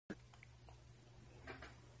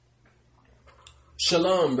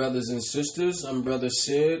Shalom, brothers and sisters. I'm Brother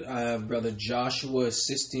Sid. I have Brother Joshua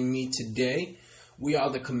assisting me today. We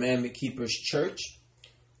are the Commandment Keepers Church.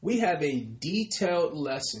 We have a detailed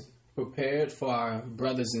lesson prepared for our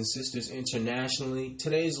brothers and sisters internationally.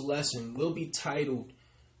 Today's lesson will be titled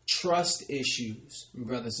Trust Issues,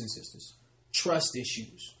 brothers and sisters. Trust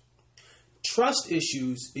issues. Trust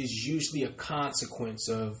issues is usually a consequence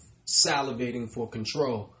of salivating for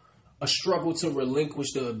control. A struggle to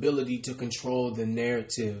relinquish the ability to control the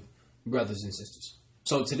narrative, brothers and sisters.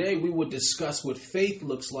 So today we will discuss what faith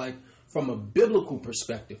looks like from a biblical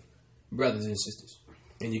perspective, brothers and sisters.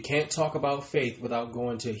 And you can't talk about faith without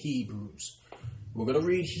going to Hebrews. We're going to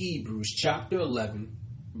read Hebrews chapter 11,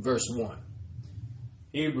 verse 1.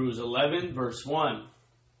 Hebrews 11, verse 1.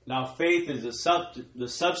 Now faith is the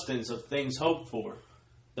substance of things hoped for,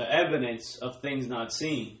 the evidence of things not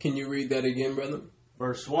seen. Can you read that again, brother?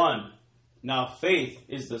 Verse 1. Now faith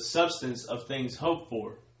is the substance of things hoped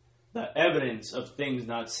for, the evidence of things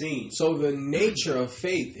not seen. So the nature of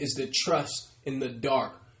faith is the trust in the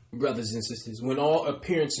dark, brothers and sisters, when all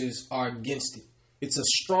appearances are against it. It's a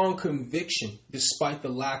strong conviction despite the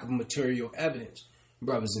lack of material evidence,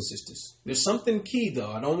 brothers and sisters. There's something key,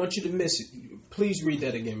 though. I don't want you to miss it. Please read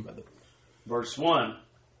that again, brother. Verse 1.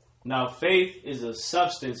 Now faith is the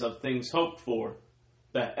substance of things hoped for,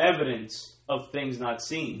 the evidence of things not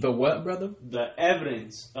seen. The what, brother? The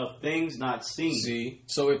evidence of things not seen. See?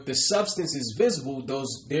 So if the substance is visible,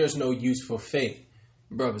 there's no use for faith,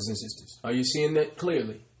 brothers and sisters. Are you seeing that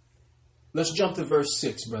clearly? Let's jump to verse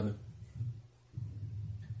 6, brother.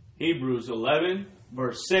 Hebrews 11,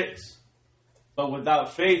 verse 6. But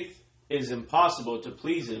without faith it is impossible to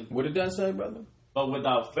please him. What did that say, brother? But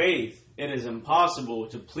without faith it is impossible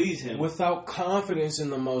to please him. Without confidence in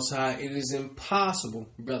the Most High, it is impossible,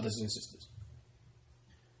 brothers and sisters.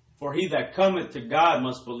 For he that cometh to God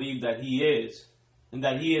must believe that he is, and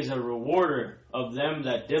that he is a rewarder of them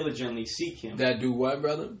that diligently seek him. That do what,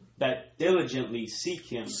 brother? That diligently seek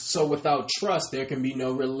him. So without trust, there can be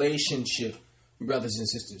no relationship, brothers and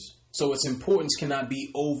sisters. So its importance cannot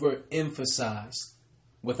be overemphasized.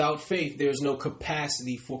 Without faith, there's no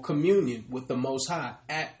capacity for communion with the Most High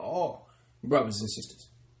at all, brothers and sisters.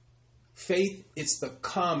 Faith, it's the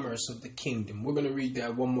commerce of the kingdom. We're going to read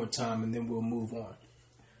that one more time and then we'll move on.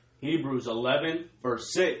 Hebrews 11,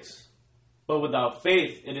 verse 6. But without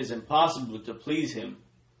faith it is impossible to please him.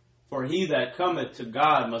 For he that cometh to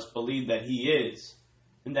God must believe that he is,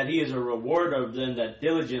 and that he is a rewarder of them that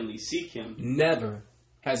diligently seek him. Never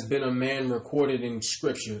has been a man recorded in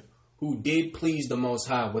Scripture who did please the Most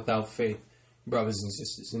High without faith, brothers and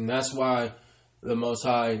sisters. And that's why the Most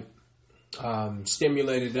High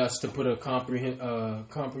stimulated us to put a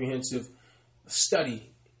comprehensive study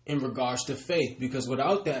in regards to faith, because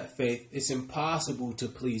without that faith, it's impossible to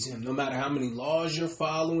please him. No matter how many laws you're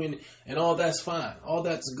following, and all that's fine, all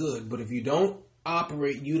that's good. But if you don't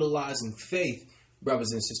operate utilizing faith,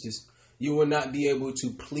 brothers and sisters, you will not be able to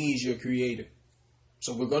please your Creator.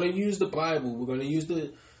 So we're going to use the Bible. We're going to use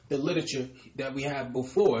the literature that we have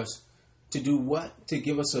before us to do what? To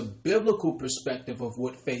give us a biblical perspective of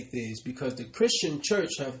what faith is, because the Christian church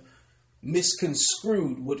have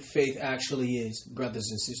misconstrued what faith actually is, brothers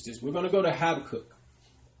and sisters. We're going to go to Habakkuk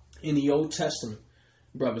in the Old Testament,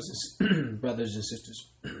 brothers and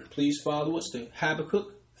sisters. Please follow us to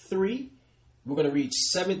Habakkuk 3. We're going to read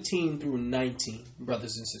 17 through 19,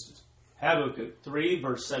 brothers and sisters. Habakkuk 3,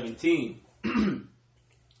 verse 17.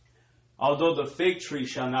 Although the fig tree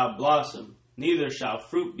shall not blossom, neither shall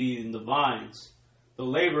fruit be in the vines, the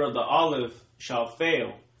labor of the olive shall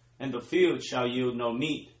fail, and the field shall yield no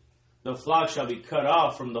meat. The flock shall be cut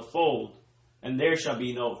off from the fold, and there shall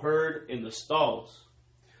be no herd in the stalls.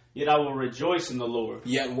 Yet I will rejoice in the Lord.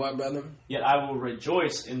 Yet what, brother? Yet I will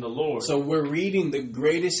rejoice in the Lord. So we're reading the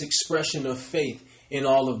greatest expression of faith in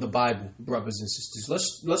all of the Bible, brothers and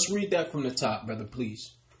sisters. Let's read that from the top, brother,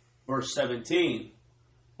 please. Verse 17.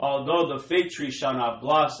 Although the fig tree shall not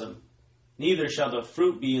blossom, neither shall the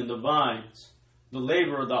fruit be in the vines, the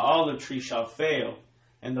labor of the olive tree shall fail,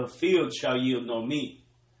 and the field shall yield no meat.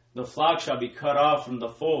 The flock shall be cut off from the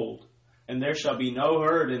fold, and there shall be no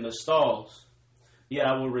herd in the stalls. Yet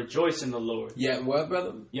I will rejoice in the Lord. Yet what,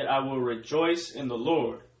 brother? Yet I will rejoice in the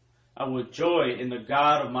Lord. I will joy in the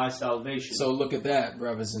God of my salvation. So look at that,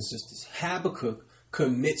 brothers and sisters. Habakkuk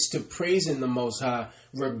commits to praising the Most High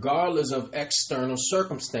regardless of external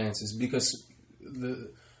circumstances, because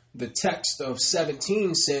the text of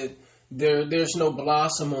 17 said there's no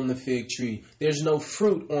blossom on the fig tree. There's no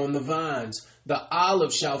fruit on the vines. The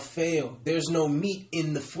olive shall fail. There's no meat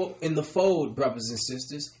in the fold, brothers and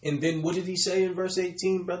sisters. And then what did he say in verse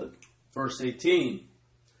 18, brother? Verse 18.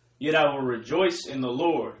 Yet I will rejoice in the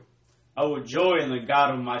Lord. I will joy in the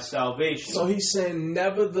God of my salvation. So he's saying,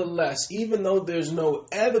 nevertheless, even though there's no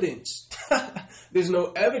evidence, there's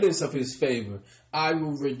no evidence of his favor, I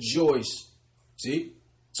will rejoice. See?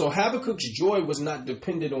 So Habakkuk's joy was not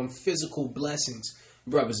dependent on physical blessings,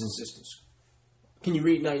 brothers and sisters. Can you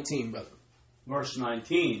read 19, brother? Verse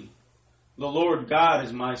 19. The Lord God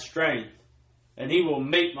is my strength, and he will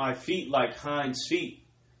make my feet like hinds' feet,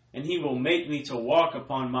 and he will make me to walk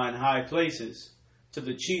upon mine high places, to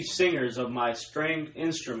the chief singers of my stringed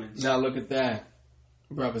instruments. Now look at that,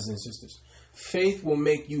 brothers and sisters. Faith will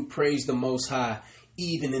make you praise the Most High,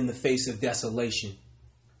 even in the face of desolation.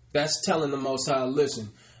 That's telling the Most High, listen,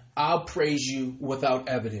 I'll praise you without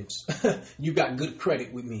evidence. You got good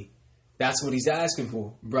credit with me. That's what he's asking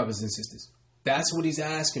for, brothers and sisters. That's what he's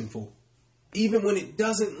asking for. Even when it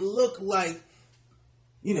doesn't look like,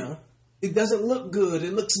 it doesn't look good.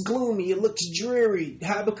 It looks gloomy. It looks dreary.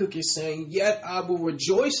 Habakkuk is saying, yet I will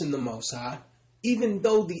rejoice in the Most High, even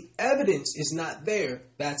though the evidence is not there.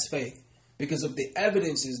 That's faith. Because if the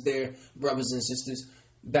evidence is there, brothers and sisters,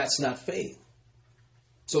 that's not faith.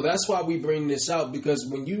 So that's why we bring this out, because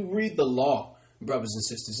when you read the law, brothers and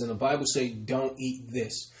sisters, and the Bible say, don't eat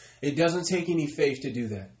this, it doesn't take any faith to do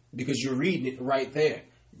that, because you're reading it right there,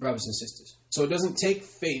 brothers and sisters. So it doesn't take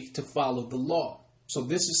faith to follow the law. So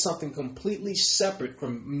this is something completely separate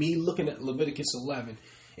from me looking at Leviticus 11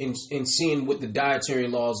 and seeing what the dietary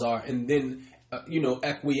laws are, and then,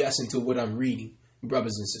 acquiescing to what I'm reading,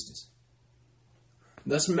 brothers and sisters.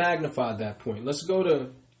 Let's magnify that point. Let's go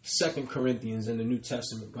to 2 Corinthians in the New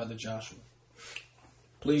Testament, Brother Joshua.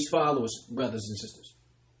 Please follow us, brothers and sisters.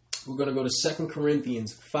 We're going to go to 2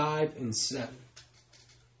 Corinthians 5 and 7.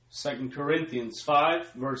 2 Corinthians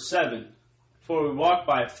 5, verse 7. For we walk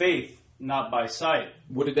by faith, not by sight.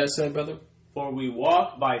 What did that say, brother? For we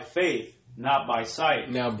walk by faith, not by sight.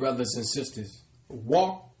 Now, brothers and sisters,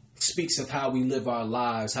 walk speaks of how we live our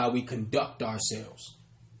lives, how we conduct ourselves.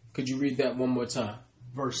 Could you read that one more time?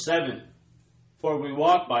 Verse 7. For we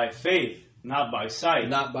walk by faith, not by sight.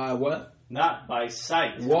 Not by what? Not by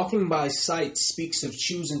sight. Walking by sight speaks of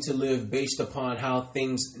choosing to live based upon how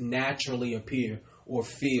things naturally appear or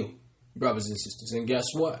feel, brothers and sisters. And guess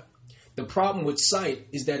what? The problem with sight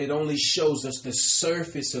is that it only shows us the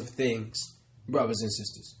surface of things, brothers and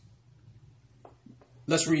sisters.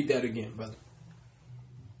 Let's read that again, brother.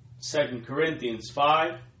 2 Corinthians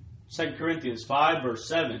 5, verse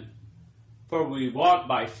 7. For we walk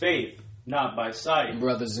by faith, not by sight.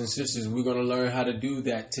 Brothers and sisters, we're going to learn how to do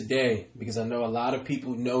that today, because I know a lot of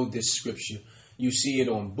people know this scripture. You see it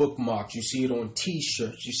on bookmarks, you see it on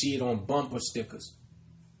t-shirts, you see it on bumper stickers.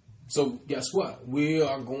 So guess what? We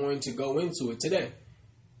are going to go into it today,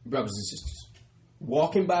 brothers and sisters.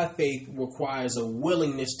 Walking by faith requires a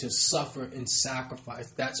willingness to suffer and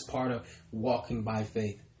sacrifice. That's part of walking by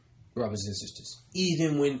faith, brothers and sisters.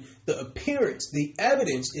 Even when the appearance, the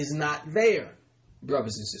evidence is not there,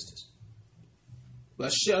 brothers and sisters.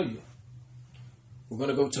 Let's show you. We're going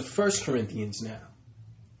to go to 1 Corinthians now.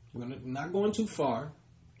 We're not going too far.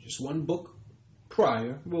 Just one book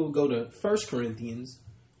prior. We'll go to 1 Corinthians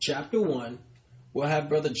chapter 1. We'll have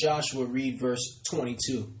Brother Joshua read verse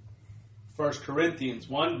 22. 1 Corinthians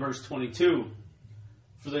 1, verse 22.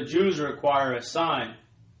 For the Jews require a sign,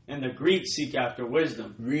 and the Greeks seek after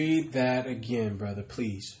wisdom. Read that again, brother,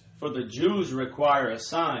 please. For the Jews require a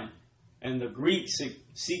sign, and the Greeks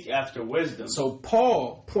seek after wisdom. So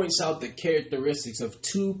Paul points out the characteristics of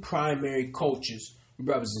two primary cultures,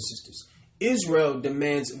 brothers and sisters. Israel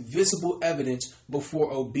demands visible evidence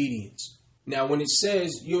before obedience. Now, when it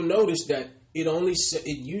says, you'll notice that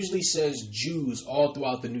it usually says Jews all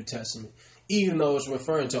throughout the New Testament, even though it's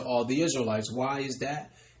referring to all the Israelites. Why is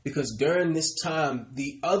that? Because during this time,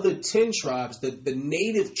 the other 10 tribes, the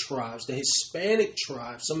native tribes, the Hispanic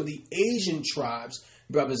tribes, some of the Asian tribes,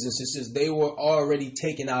 brothers and sisters, they were already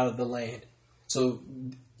taken out of the land. So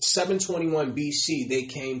 721 BC, they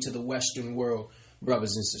came to the Western world,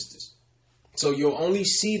 brothers and sisters. So you'll only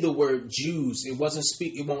see the word Jews. It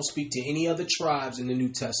won't speak to any other tribes in the New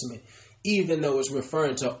Testament, even though it's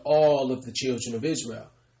referring to all of the children of Israel.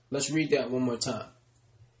 Let's read that one more time.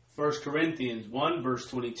 1 Corinthians 1, verse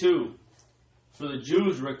 22. For the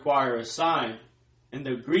Jews require a sign, and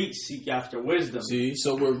the Greeks seek after wisdom. See,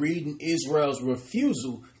 so we're reading Israel's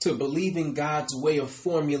refusal to believe in God's way of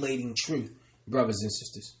formulating truth, brothers and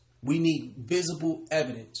sisters. We need visible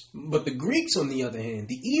evidence. But the Greeks, on the other hand,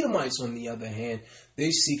 the Edomites, on the other hand,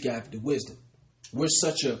 they seek after wisdom. We're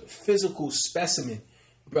such a physical specimen,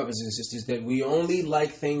 brothers and sisters, that we only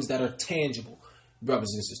like things that are tangible,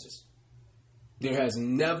 brothers and sisters. There has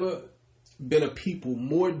never been a people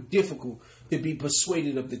more difficult to be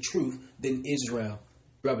persuaded of the truth than Israel,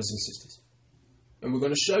 brothers and sisters. And we're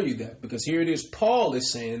going to show you that because here it is. Paul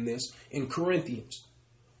is saying this in Corinthians.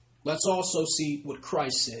 Let's also see what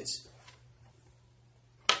Christ says.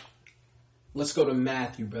 Let's go to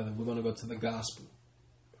Matthew, brother. We're going to go to the gospel.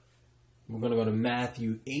 We're going to go to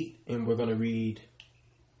Matthew 8 and we're going to read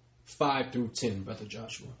 5 through 10, brother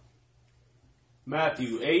Joshua.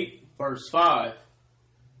 Matthew 8, verse 5.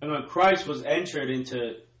 And when Christ was entered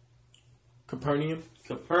into Capernaum,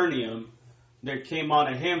 there came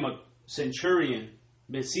unto him a centurion,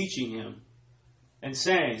 beseeching him, and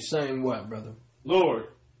saying, saying what, brother? Lord,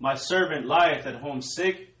 my servant lieth at home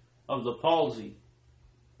sick of the palsy,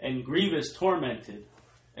 and grievously tormented.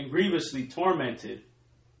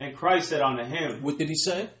 And Christ said unto him, what did he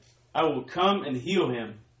say? I will come and heal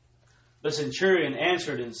him. The centurion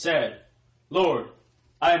answered and said, Lord,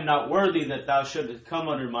 I am not worthy that thou shouldest come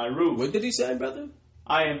under my roof. What did he say, brother?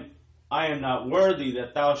 I am not worthy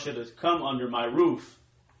that thou shouldest come under my roof,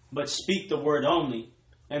 but speak the word only,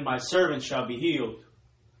 and my servant shall be healed.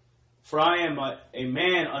 For I am a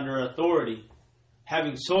man under authority,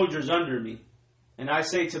 having soldiers under me. And I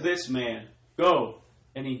say to this man, Go,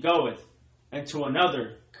 and he goeth, and to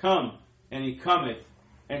another, Come, and he cometh,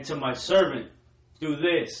 and to my servant, Do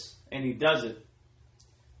this, and he does it.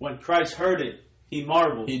 When Christ heard it, he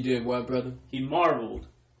marveled. He did what, brother? He marveled,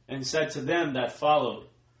 and said to them that followed,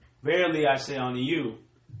 Verily I say unto you,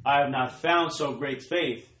 I have not found so great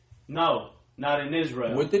faith, no, not in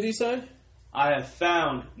Israel. What did he say? I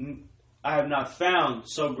have not found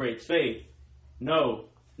so great faith, no,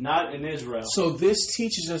 not in Israel. So this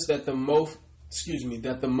teaches us that the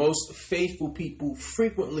most faithful people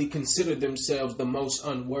frequently consider themselves the most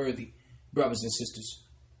unworthy, brothers and sisters.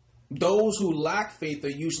 Those who lack faith are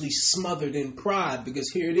usually smothered in pride because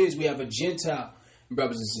here it is, we have a Gentile,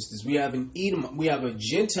 brothers and sisters. We have a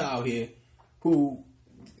Gentile here who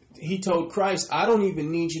he told Christ, I don't even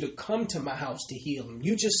need you to come to my house to heal them.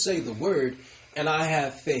 You just say the word and I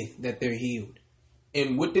have faith that they're healed.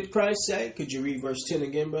 And what did Christ say? Could you read verse 10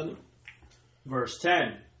 again, brother? Verse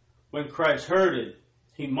 10. When Christ heard it,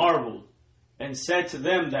 he marveled and said to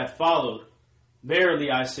them that followed, Verily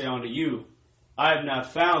I say unto you, I have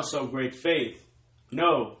not found so great faith,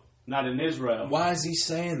 no, not in Israel. Why is he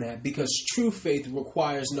saying that? Because true faith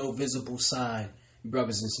requires no visible sign,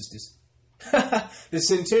 brothers and sisters. The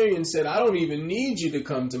centurion said, I don't even need you to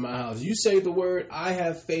come to my house. You say the word, I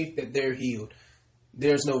have faith that they're healed.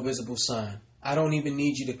 There's no visible sign. I don't even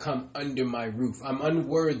need you to come under my roof. I'm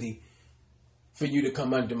unworthy for you to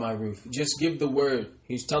come under my roof. Just give the word.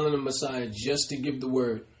 He's telling the Messiah just to give the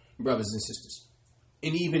word, brothers and sisters.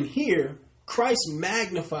 And even here, Christ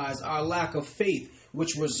magnifies our lack of faith,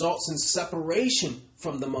 which results in separation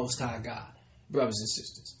from the Most High God, brothers and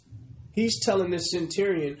sisters. He's telling this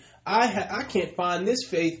centurion, I can't find this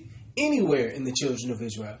faith anywhere in the children of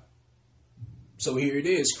Israel. So here it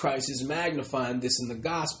is. Christ is magnifying this in the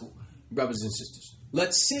gospel, brothers and sisters.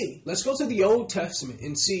 Let's see. Let's go to the Old Testament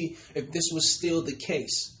and see if this was still the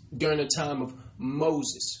case during the time of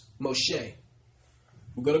Moshe.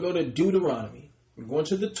 We're going to go to Deuteronomy. We're going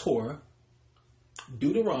to the Torah.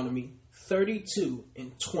 Deuteronomy 32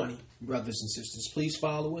 and 20, brothers and sisters. Please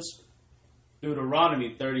follow us.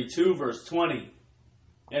 Deuteronomy 32, verse 20.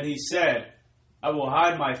 And he said, I will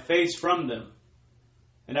hide my face from them,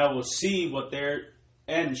 and I will see what their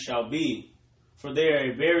end shall be. For they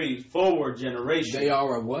are a very forward generation. They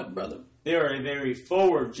are a what, brother? They are a very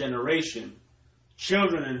forward generation.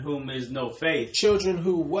 Children in whom is no faith. Children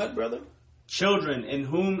who what, brother? Children in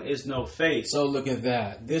whom is no faith. So look at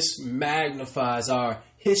that. This magnifies our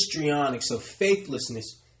histrionics of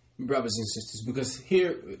faithlessness, brothers and sisters. Because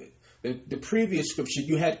here, the previous scripture,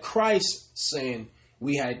 you had Christ saying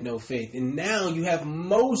we had no faith. And now you have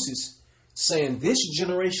Moses saying this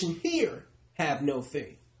generation here have no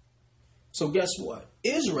faith. So guess what?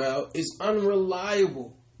 Israel is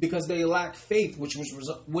unreliable because they lack faith, which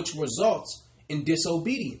results in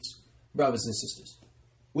disobedience, brothers and sisters.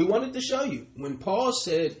 We wanted to show you when Paul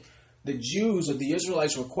said the Jews or the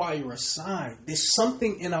Israelites require a sign. There's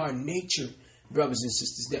something in our nature, brothers and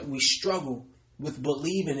sisters, that we struggle with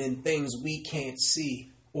believing in things we can't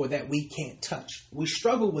see or that we can't touch. We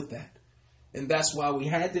struggle with that. And that's why we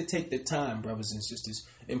had to take the time, brothers and sisters,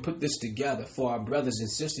 and put this together for our brothers and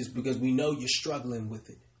sisters because we know you're struggling with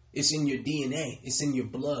it. It's in your DNA. It's in your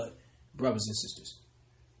blood, brothers and sisters.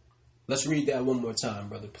 Let's read that one more time,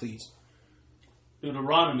 brother, please.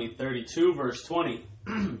 Deuteronomy 32, verse 20.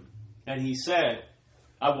 And he said,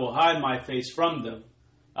 I will hide my face from them.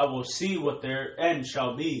 I will see what their end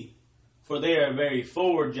shall be. For they are a very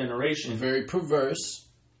forward generation. Very perverse.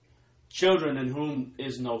 children in whom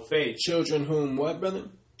is no faith. Children whom what, brother?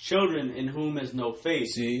 Children in whom is no faith.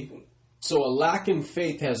 See? So a lack in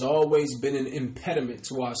faith has always been an impediment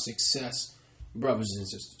to our success, brothers and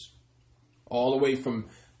sisters. All the way from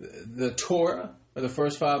the Torah, or the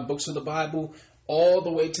first 5 books of the Bible, all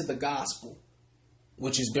the way to the gospel,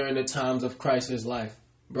 which is during the times of Christ's life,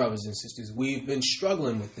 brothers and sisters. We've been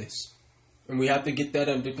struggling with this. And we have to get that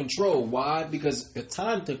under control. Why? Because the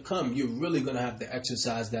time to come, you're really going to have to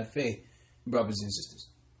exercise that faith, brothers and sisters.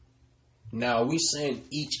 Now, are we saying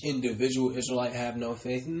each individual Israelite have no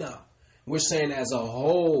faith? No. We're saying as a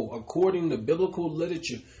whole, according to biblical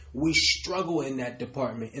literature, we struggle in that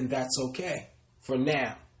department, and that's okay for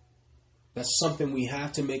now. That's something we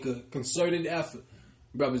have to make a concerted effort,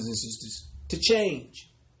 brothers and sisters, to change.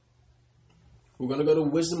 We're going to go to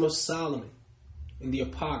Wisdom of Solomon in the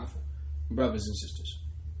Apocrypha, brothers and sisters.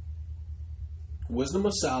 Wisdom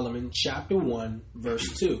of Solomon, chapter 1, verse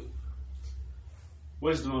 2.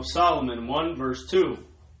 Wisdom of Solomon 1 verse 2.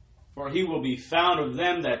 For he will be found of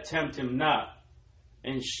them that tempt him not,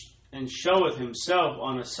 and showeth himself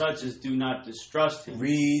unto such as do not distrust him.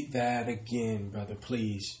 Read that again, brother,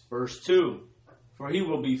 please. Verse 2. For he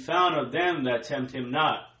will be found of them that tempt him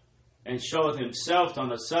not, and showeth himself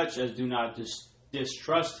unto such as do not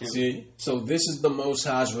distrust him. See? So this is the Most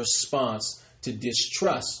High's response to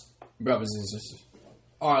distrust, brothers and sisters.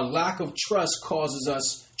 Our lack of trust causes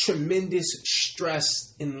us tremendous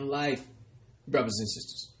stress in life, brothers and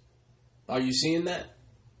sisters. Are you seeing that?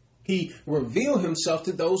 He revealed himself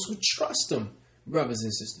to those who trust him, brothers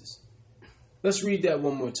and sisters. Let's read that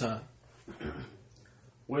one more time.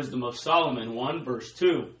 Wisdom of Solomon 1 verse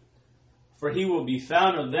 2. For he will be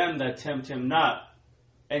found of them that tempt him not,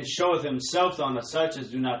 and showeth himself unto such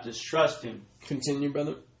as do not distrust him. Continue,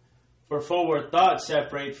 brother. For forward thoughts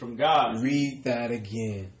separate from God. Read that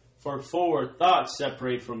again. For forward thoughts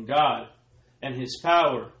separate from God, and his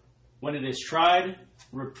power, when it is tried,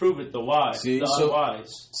 reproveth the wise,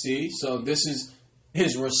 unwise. So this is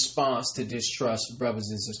his response to distrust, brothers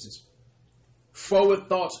and sisters. Forward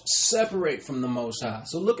thoughts separate from the Most High.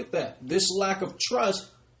 So look at that. This lack of trust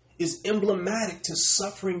is emblematic to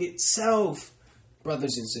suffering itself,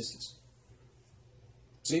 brothers and sisters.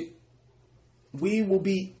 See? We will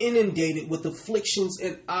be inundated with afflictions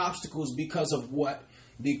and obstacles because of what?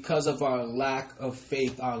 Because of our lack of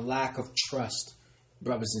faith, our lack of trust,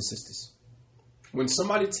 brothers and sisters. When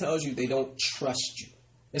somebody tells you they don't trust you,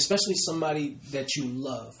 especially somebody that you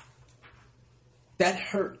love, that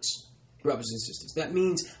hurts, brothers and sisters. That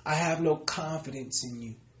means I have no confidence in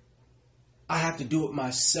you. I have to do it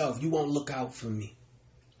myself. You won't look out for me.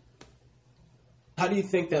 How do you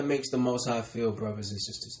think that makes the Most High feel, brothers and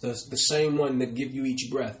sisters? The same one that give you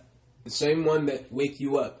each breath. The same one that wake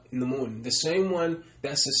you up in the morning. The same one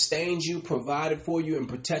that sustains you, provided for you, and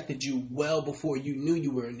protected you well before you knew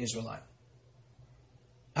you were an Israelite.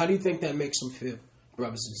 How do you think that makes him feel,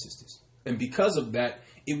 brothers and sisters? And because of that,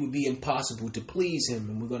 it would be impossible to please him.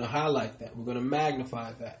 And we're going to highlight that. We're going to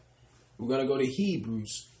magnify that. We're going to go to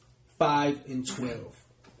Hebrews 5 and 12.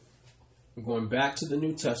 We're going back to the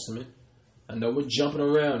New Testament. I know we're jumping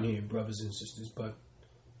around here, brothers and sisters, but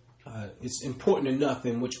it's important enough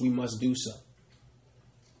in which we must do so.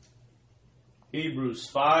 Hebrews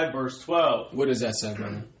 5 verse 12. What does that say,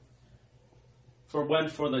 brother? For when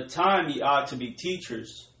for the time ye ought to be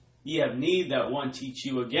teachers, ye have need that one teach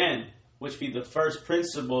you again, which be the first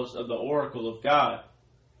principles of the oracle of God,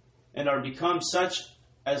 and are become such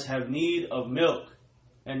as have need of milk,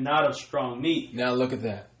 and not of strong meat. Now look at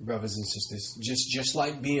that, brothers and sisters. Just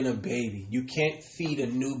like being a baby. You can't feed a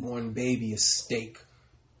newborn baby a steak,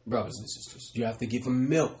 brothers and sisters. You have to give them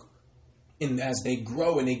milk. And as they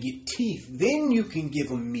grow and they get teeth, then you can give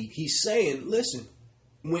them meat. He's saying, listen,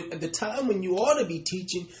 when at the time when you ought to be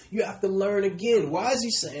teaching, you have to learn again. Why is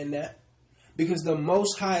he saying that? Because the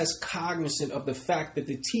Most High is cognizant of the fact that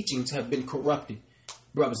the teachings have been corrupted,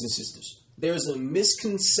 brothers and sisters. There's a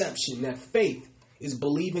misconception that faith is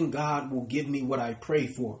believing God will give me what I pray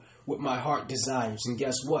for, what my heart desires. And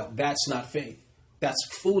guess what? That's not faith. That's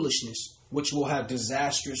foolishness, which will have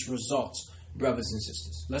disastrous results, brothers and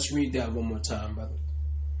sisters. Let's read that one more time, brother.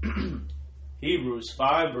 Hebrews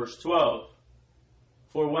 5 verse 12.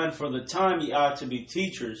 For when for the time ye ought to be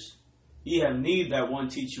teachers, ye have need that one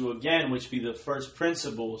teach you again, which be the first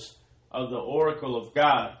principles of the oracle of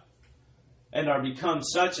God, and are become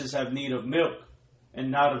such as have need of milk, and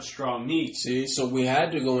not of strong meat. See, so we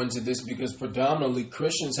had to go into this because predominantly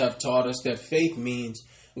Christians have taught us that faith means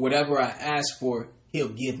whatever I ask for, he'll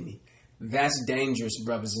give me. That's dangerous,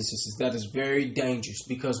 brothers and sisters. That is very dangerous.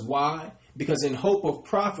 Because why? Because in hope of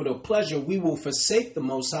profit or pleasure, we will forsake the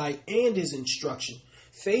Most High and his instruction,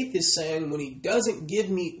 Faith is saying when he doesn't give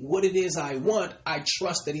me what it is I want, I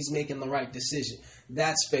trust that he's making the right decision.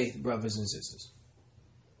 That's faith, brothers and sisters.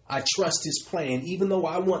 I trust his plan. Even though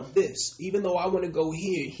I want this, even though I want to go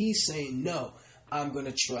here, he's saying, no, I'm going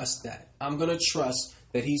to trust that. I'm going to trust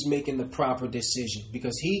that he's making the proper decision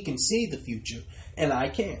because he can see the future and I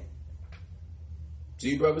can't.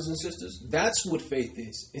 See, brothers and sisters, that's what faith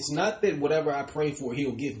is. It's not that whatever I pray for,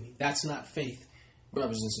 he'll give me. That's not faith,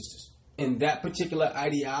 brothers and sisters. And that particular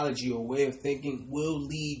ideology or way of thinking will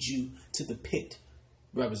lead you to the pit,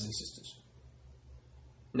 brothers and sisters.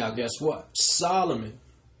 Now, guess what? Solomon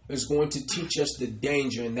is going to teach us the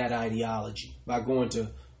danger in that ideology by going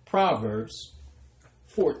to Proverbs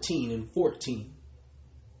 14:14.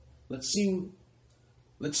 Let's see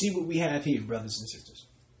what we have here, brothers and sisters.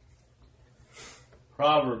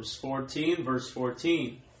 Proverbs 14, verse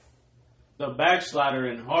 14. The backslider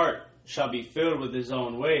in heart shall be filled with his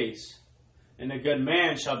own ways, and a good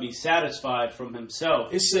man shall be satisfied from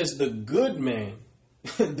himself. It says the good man.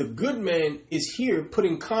 The good man is here put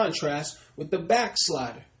in contrast with the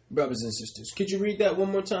backslider, brothers and sisters. Could you read that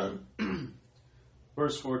one more time?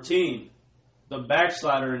 Verse 14. The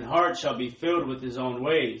backslider in heart shall be filled with his own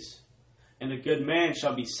ways, and a good man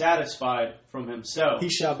shall be satisfied from himself. He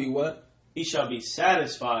shall be what? He shall be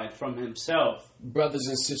satisfied from himself. Brothers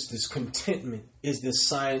and sisters, contentment is the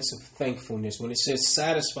science of thankfulness. When it says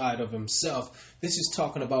satisfied of himself, this is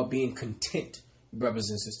talking about being content, brothers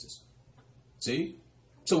and sisters. See?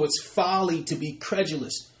 So it's folly to be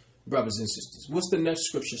credulous, brothers and sisters. What's the next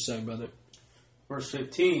scripture say, brother? Verse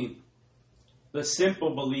 15. The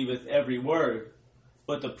simple believeth every word,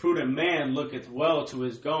 but the prudent man looketh well to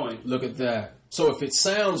his going. Look at that. So if it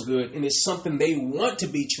sounds good and it's something they want to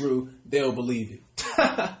be true, they'll believe it.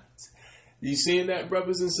 You seeing that,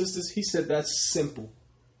 brothers and sisters? He said that's simple.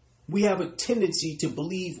 We have a tendency to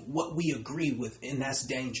believe what we agree with, and that's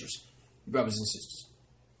dangerous, brothers and sisters.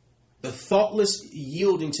 The thoughtless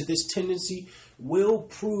yielding to this tendency will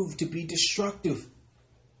prove to be destructive.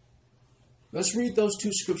 Let's read those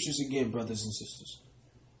two scriptures again, brothers and sisters.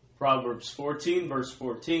 Proverbs 14, verse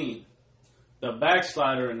 14. The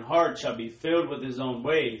backslider in heart shall be filled with his own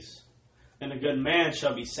ways, and a good man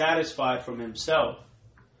shall be satisfied from himself.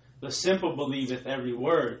 The simple believeth every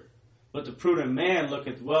word, but the prudent man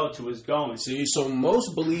looketh well to his going. See, so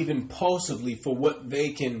most believe impulsively for what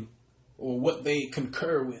they can or what they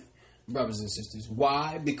concur with, brothers and sisters.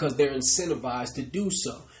 Why? Because they're incentivized to do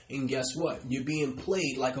so. And guess what? You're being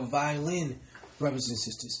played like a violin, brothers and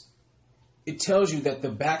sisters. It tells you that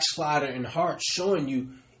the backslider in heart, showing you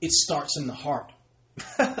it starts in the heart.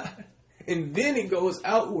 And then it goes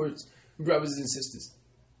outwards, brothers and sisters.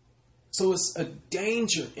 So it's a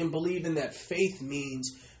danger in believing that faith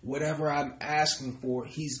means whatever I'm asking for,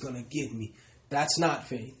 he's going to give me. That's not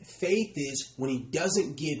faith. Faith is when he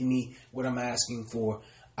doesn't give me what I'm asking for,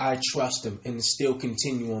 I trust him and still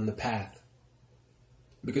continue on the path.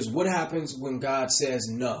 Because what happens when God says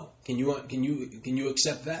no? Can you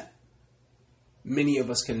accept that? Many of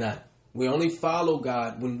us cannot. We only follow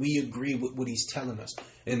God when we agree with what he's telling us.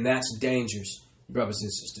 And that's dangerous, brothers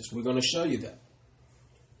and sisters. We're going to show you that.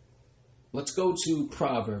 Let's go to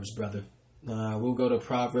Proverbs, brother. We'll go to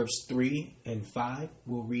Proverbs 3 and 5.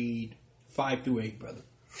 We'll read 5 through 8, brother.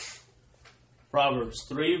 Proverbs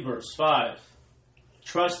 3, verse 5.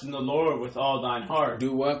 Trust in the Lord with all thine heart.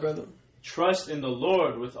 Do what, brother? Trust in the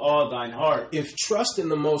Lord with all thine heart. If trust in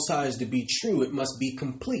the Most High is to be true, it must be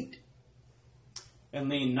complete. And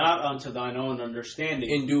lean not unto thine own understanding.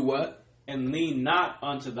 And do what? And lean not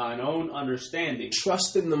unto thine own understanding.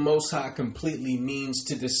 Trust in the Most High completely means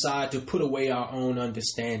to decide to put away our own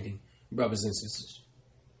understanding, brothers and sisters.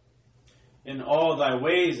 In all thy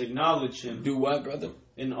ways acknowledge him. Do what, brother?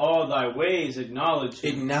 In all thy ways acknowledge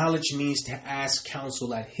him. Acknowledge means to ask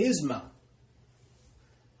counsel at his mouth.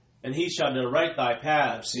 And he shall direct thy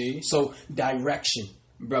paths. See? So, direction,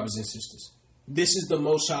 brothers and sisters. This is the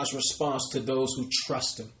Most High's response to those who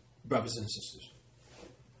trust him, brothers and sisters.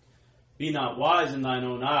 Be not wise in thine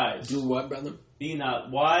own eyes. Do what, brother? Be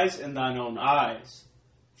not wise in thine own eyes.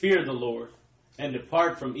 Fear the Lord, and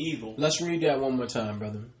depart from evil. Let's read that one more time,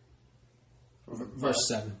 brother. Verse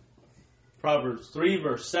 7. Proverbs 3,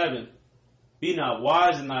 verse 7. Be not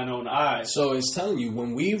wise in thine own eyes. So it's telling you,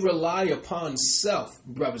 when we rely upon self,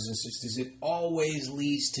 brothers and sisters, it always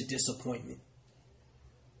leads to disappointment.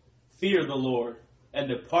 Fear the Lord, and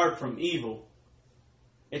depart from evil.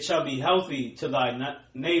 It shall be healthy to thy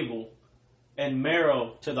navel, and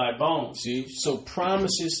marrow to thy bones. See? So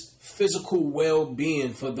promises physical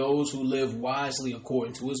well-being for those who live wisely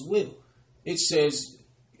according to his will. It says,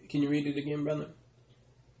 can you read it again, brother?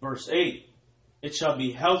 Verse 8. It shall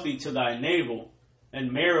be healthy to thy navel,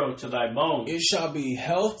 and marrow to thy bones. It shall be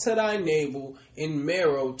health to thy navel and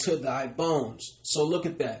marrow to thy bones. So look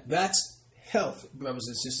at that. That's health, brothers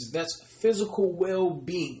and sisters. That's physical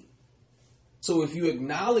well-being. So if you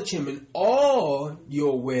acknowledge him in all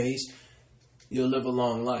your ways, you'll live a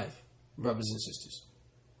long life, brothers and sisters.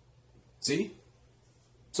 See?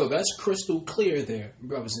 So that's crystal clear there,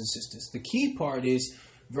 brothers and sisters. The key part is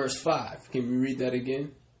verse 5. Can we read that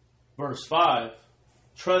again? Verse 5.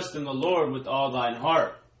 Trust in the Lord with all thine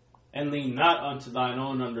heart, and lean not unto thine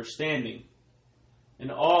own understanding.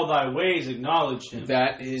 In all thy ways acknowledge him.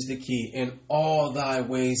 That is the key. In all thy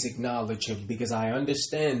ways acknowledge him. Because I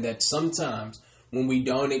understand that sometimes when we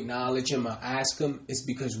don't acknowledge him or ask him, it's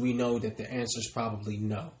because we know that the answer is probably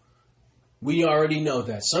no. We already know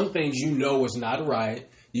that. Some things you know is not right.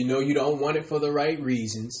 You know you don't want it for the right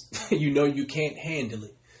reasons. You know you can't handle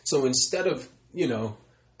it. So instead of,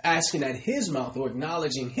 asking at his mouth or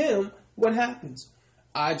acknowledging him, what happens?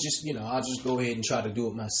 I'll just go ahead and try to do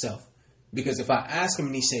it myself. Because if I ask him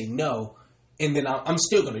and he say no, and then I'm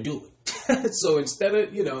still going to do it. So instead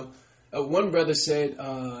of, one brother said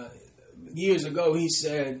years ago, he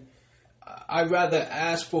said, I'd rather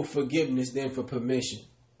ask for forgiveness than for permission.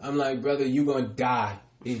 I'm like, brother, you're going to die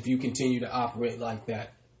if you continue to operate like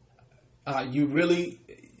that. You really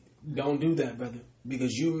don't do that, brother.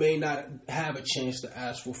 Because you may not have a chance to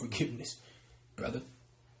ask for forgiveness, brother.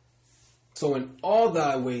 So in all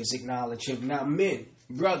thy ways acknowledge him. Now, men,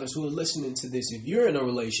 brothers who are listening to this, if you're in a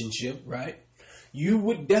relationship, right, you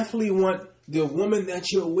would definitely want the woman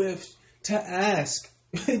that you're with to ask,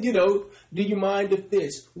 do you mind if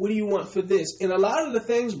this? What do you want for this? And a lot of the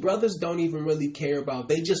things brothers don't even really care about.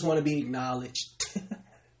 They just want to be acknowledged.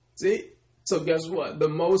 See? So guess what? The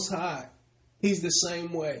Most High, he's the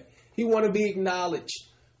same way. He want to be acknowledged,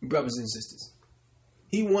 brothers and sisters.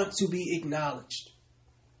 He wants to be acknowledged.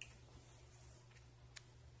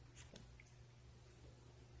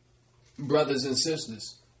 Brothers and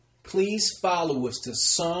sisters, please follow us to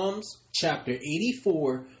Psalms chapter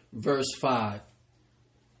 84, verse 5.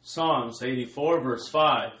 Psalms 84, verse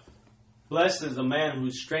 5. Blessed is the man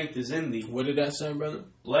whose strength is in thee. What did that say, brother?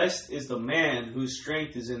 Blessed is the man whose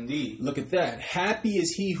strength is in thee. Look at that. Happy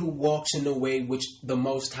is he who walks in the way which the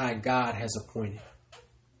Most High God has appointed.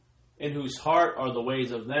 In whose heart are the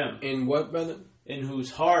ways of them. In what, brother? In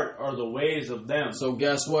whose heart are the ways of them. So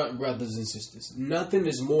guess what, brothers and sisters? Nothing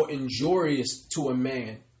is more injurious to a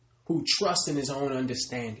man who trusts in his own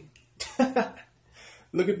understanding.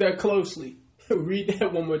 Look at that closely. Read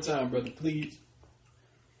that one more time, brother, please.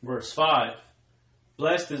 Verse 5.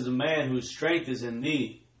 Blessed is the man whose strength is in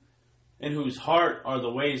thee, in whose heart are the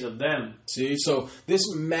ways of them. See, so this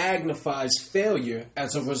magnifies failure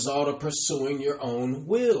as a result of pursuing your own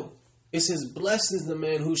will. It says, blessed is the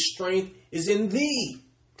man whose strength is in thee.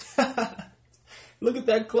 Look at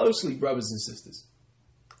that closely, brothers and sisters.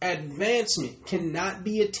 Advancement cannot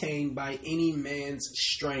be attained by any man's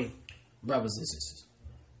strength, brothers and sisters.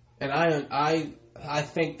 And I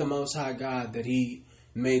thank the Most High God that he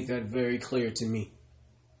made that very clear to me.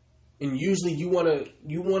 And usually you want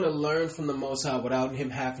to learn from the Most High without him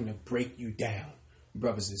having to break you down,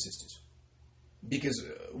 brothers and sisters. Because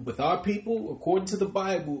with our people, according to the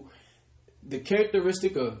Bible, the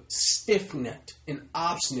characteristic of stiff-necked and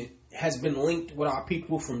obstinate has been linked with our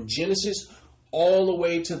people from Genesis all the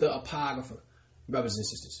way to the Apocrypha, brothers and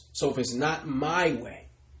sisters. So if it's not my way,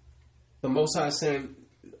 the Most High is saying,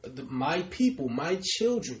 my people, my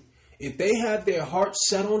children, if they have their heart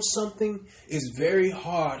set on something, it's very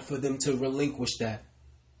hard for them to relinquish that.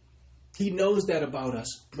 He knows that about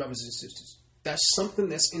us, brothers and sisters. That's something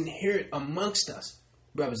that's inherent amongst us,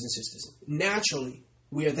 brothers and sisters. Naturally,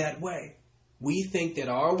 we are that way. We think that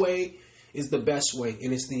our way is the best way,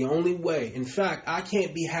 and it's the only way. In fact, I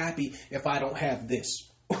can't be happy if I don't have this,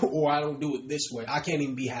 or I don't do it this way. I can't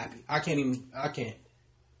even be happy. I can't.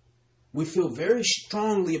 We feel very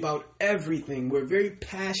strongly about everything. We're very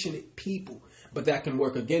passionate people, but that can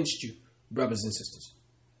work against you, brothers and sisters.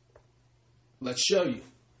 Let's show you.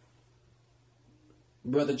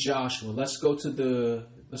 Brother Joshua, let's go to the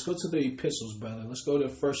epistles, brother. Let's go to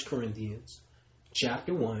 1 Corinthians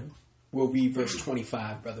chapter 1. We'll read verse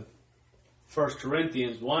 25, brother. 1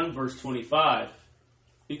 Corinthians 1, verse 25.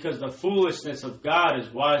 Because the foolishness of God is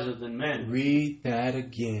wiser than men. Read that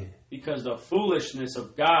again. Because the foolishness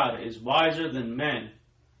of God is wiser than men,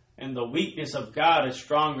 and the weakness of God is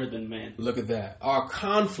stronger than men. Look at that. Our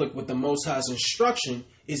conflict with the Most High's instruction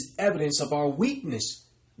is evidence of our weakness,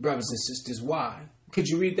 brothers and sisters. Why? Could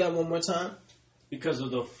you read that one more time? Because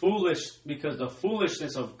the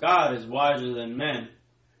foolishness of God is wiser than men,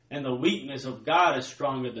 and the weakness of God is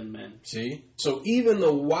stronger than men. See? So even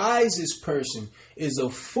the wisest person is a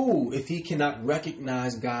fool if he cannot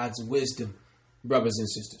recognize God's wisdom, brothers and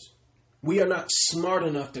sisters. We are not smart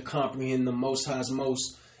enough to comprehend the Most High's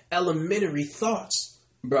most elementary thoughts,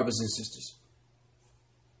 brothers and sisters.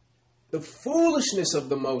 The foolishness of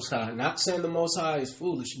the Most High, not saying the Most High is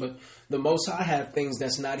foolish, but the Most High have things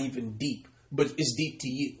that's not even deep, but it's deep to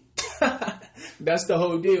you. That's the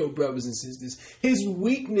whole deal, brothers and sisters. His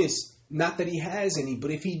weakness, not that he has any,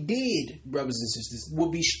 but if he did, brothers and sisters, will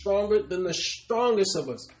be stronger than the strongest of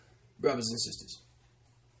us, brothers and sisters.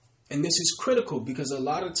 And this is critical because a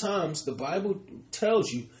lot of times the Bible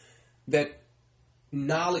tells you that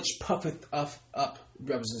knowledge puffeth up,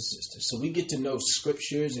 brothers and sisters. So we get to know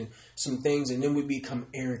scriptures and some things, and then we become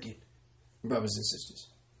arrogant, brothers and sisters.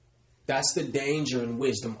 That's the danger in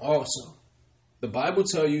wisdom also. The Bible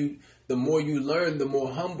tells you the more you learn, the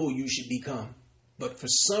more humble you should become. But for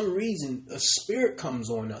some reason, a spirit comes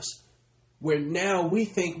on us where now we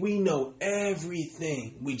think we know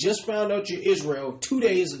everything. We just found out you're Israel 2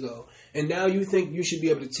 days ago, and now you think you should be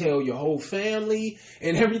able to tell your whole family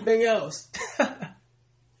and everything else.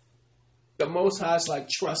 The Most High is like,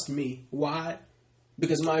 trust me. Why?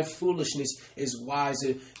 Because my foolishness is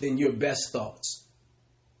wiser than your best thoughts.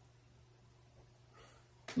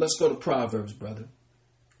 Let's go to Proverbs, brother.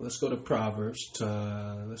 Let's go to Proverbs.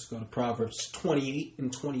 Let's go to Proverbs 28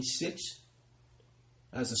 and 26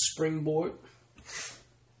 as a springboard.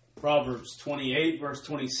 Proverbs 28, verse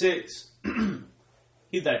 26.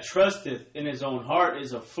 He that trusteth in his own heart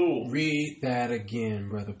is a fool. Read that again,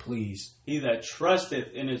 brother, please. He that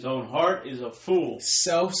trusteth in his own heart is a fool.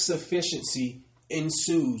 Self-sufficiency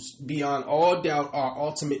ensues beyond all doubt our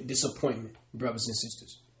ultimate disappointment, brothers and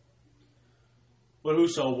sisters. But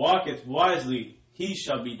whoso walketh wisely, he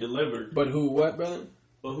shall be delivered. But who what, brother?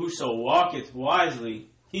 But whoso walketh wisely,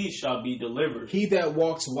 he shall be delivered. He that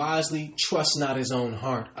walks wisely trusts not his own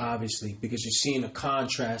heart, obviously, because you're seeing a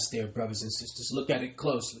contrast there, brothers and sisters. Look at it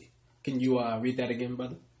closely. Can you read that again,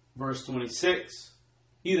 brother? Verse 26.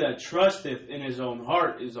 He that trusteth in his own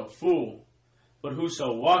heart is a fool, but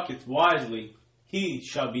whoso walketh wisely, he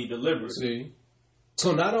shall be delivered. See?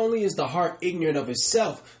 So not only is the heart ignorant of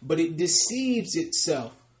itself, but it deceives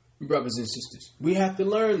itself, brothers and sisters. We have to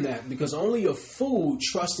learn that because only a fool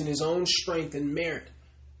trusts in his own strength and merit,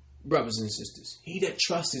 brothers and sisters. He that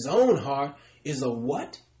trusts his own heart is a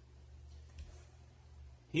what?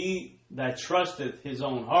 He that trusteth his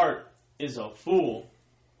own heart is a fool,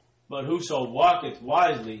 but whoso walketh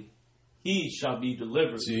wisely, he shall be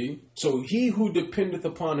delivered. See? So he who dependeth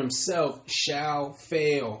upon himself shall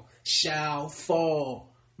fail, shall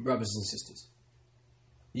fall, brothers and sisters.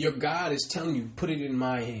 Your God is telling you, put it in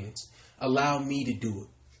my hands. Allow me to do it.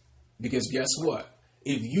 Because guess what?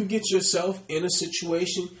 If you get yourself in a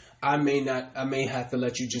situation, I may have to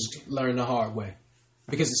let you just learn the hard way.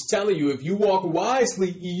 Because it's telling you, if you walk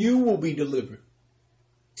wisely, you will be delivered.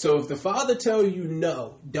 So if the Father tells you,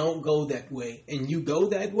 no, don't go that way, and you go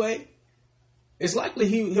that way, it's likely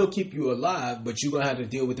he'll keep you alive, but you're going to have to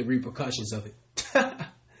deal with the repercussions of it.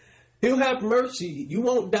 He'll have mercy. You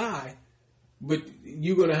won't die, but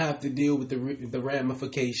you're going to have to deal with the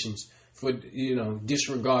ramifications for,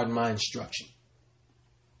 disregarding my instruction.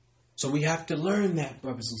 So we have to learn that,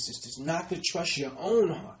 brothers and sisters, not to trust your own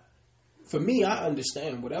heart. For me, I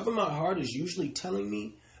understand whatever my heart is usually telling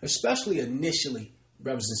me, especially initially,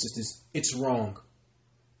 brothers and sisters, it's wrong.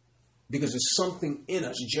 Because there's something in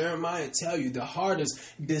us. Jeremiah tell you the heart is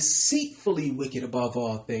deceitfully wicked above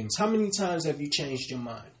all things. How many times have you changed your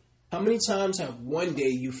mind? How many times have one day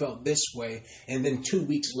you felt this way and then 2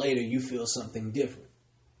 weeks later you feel something different?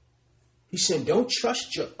 He said, don't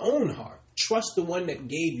trust your own heart. Trust the one that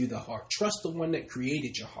gave you the heart. Trust the one that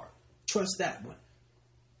created your heart. Trust that one.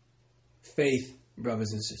 Faith,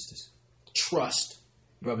 brothers and sisters. Trust,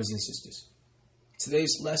 brothers and sisters.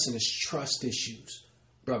 Today's lesson is trust issues,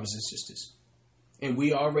 brothers and sisters. And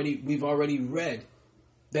we've already read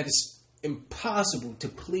that it's impossible to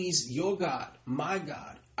please your God, my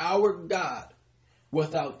God, our God,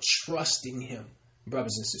 without trusting him,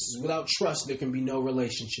 brothers and sisters. Without trust, there can be no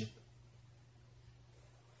relationship.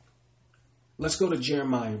 Let's go to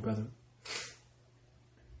Jeremiah, brother.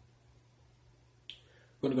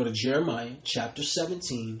 We're going to go to Jeremiah chapter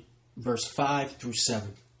 17, verse 5 through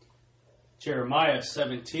 7. Jeremiah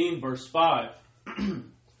 17, verse 5.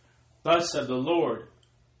 Thus said the Lord,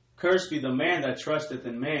 cursed be the man that trusteth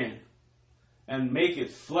in man, and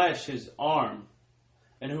maketh flesh his arm,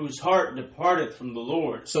 and whose heart departeth from the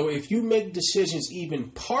Lord. So if you make decisions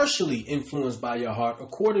even partially influenced by your heart,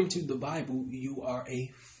 according to the Bible, you are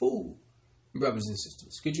a fool, brothers and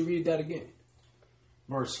sisters. Could you read that again?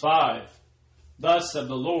 Verse 5. Thus said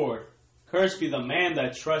the Lord, cursed be the man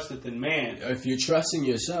that trusteth in man. If you're trusting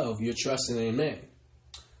yourself, you're trusting in man.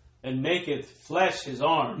 And maketh flesh his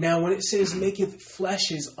arm. Now, when it says maketh flesh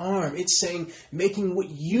his arm, it's saying making what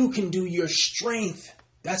you can do your strength.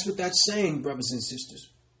 That's what that's saying, brothers and sisters.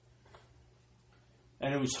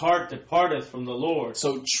 And whose heart departeth from the Lord.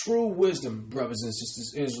 So true wisdom, brothers and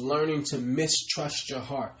sisters, is learning to mistrust your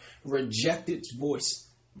heart. Reject its voice,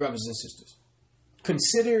 brothers and sisters.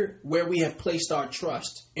 Consider where we have placed our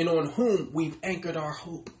trust and on whom we've anchored our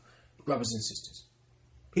hope, brothers and sisters.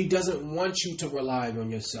 He doesn't want you to rely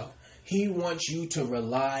on yourself. He wants you to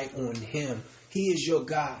rely on him. He is your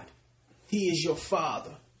God. He is your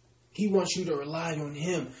Father. He wants you to rely on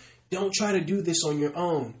him. Don't try to do this on your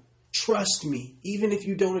own. Trust me, even if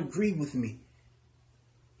you don't agree with me.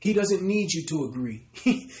 He doesn't need you to agree.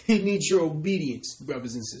 He needs your obedience,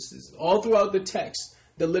 brothers and sisters. All throughout the text,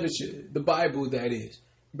 the literature, the Bible, that is,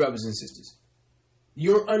 brothers and sisters.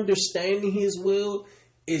 Your understanding his will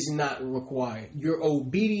is not required. Your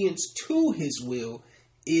obedience to his will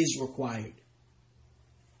is required.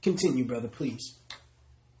 Continue, brother, please.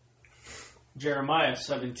 Jeremiah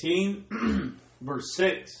 17, verse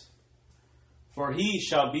 6. For he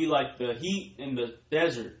shall be like the heat in the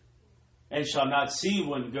desert, and shall not see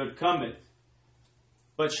when good cometh,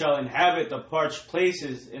 but shall inhabit the parched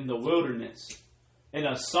places in the wilderness, in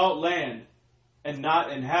a salt land, and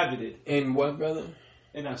not inhabited. In what, brother?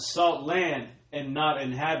 In a salt land, and not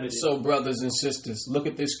inhabited. So, brothers and sisters, look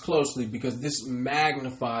at this closely, because this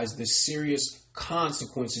magnifies the serious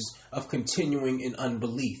consequences of continuing in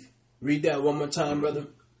unbelief. Read that one more time, brother.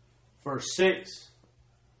 Verse 6.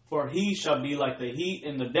 For he shall be like the heat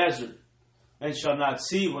in the desert, and shall not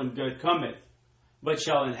see when good cometh, but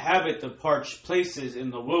shall inhabit the parched places in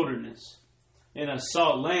the wilderness, in a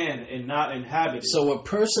salt land and not inhabited. So a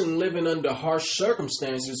person living under harsh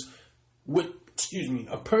circumstances a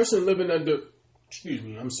person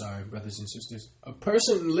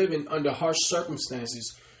living under harsh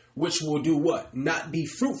circumstances, which will do what? Not be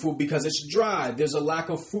fruitful because it's dry. There's a lack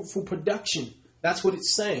of fruitful production. That's what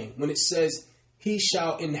it's saying when it says, he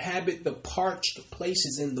shall inhabit the parched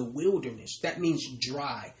places in the wilderness. That means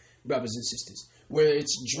dry, brothers and sisters. Where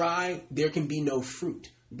it's dry, there can be no fruit,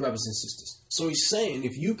 brothers and sisters. So he's saying,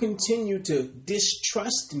 if you continue to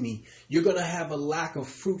distrust me, you're going to have a lack of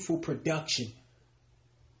fruitful production.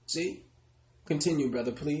 See? Continue,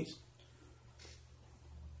 brother, please.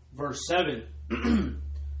 Verse 7.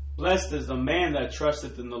 Blessed is the man that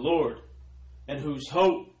trusteth in the Lord, and whose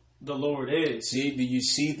hope the Lord is. See, do you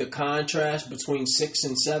see the contrast between 6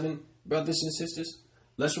 and 7, brothers and sisters?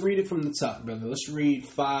 Let's read it from the top, brother. Let's read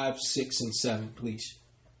 5, 6, and 7, please.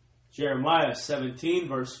 Jeremiah 17,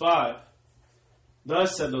 verse 5.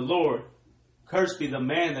 Thus said the Lord, cursed be the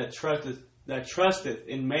man that trusteth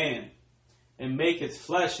in man, and maketh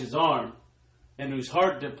flesh his arm, and whose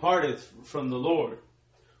heart departeth from the Lord.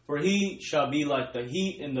 For he shall be like the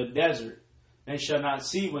heat in the desert, and shall not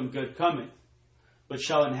see when good cometh, but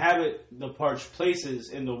shall inhabit the parched places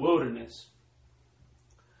in the wilderness,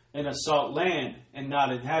 in a salt land, and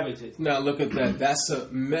not inhabited. Now look at that. That's a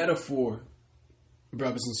metaphor,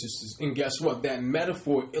 brothers and sisters. And guess what? That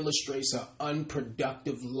metaphor illustrates an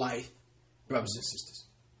unproductive life, brothers and sisters.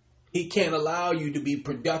 He can't allow you to be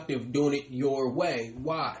productive doing it your way.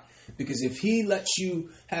 Why? Because if he lets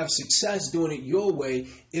you have success doing it your way,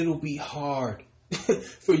 it'll be hard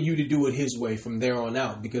for you to do it his way from there on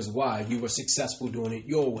out. Because why? You were successful doing it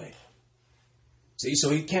your way. See, so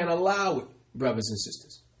he can't allow it, brothers and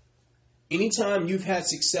sisters. Anytime you've had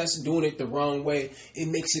success doing it the wrong way, it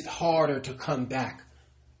makes it harder to come back,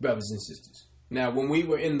 brothers and sisters. Now, when we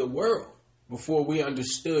were in the world, before we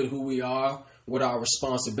understood who we are, what our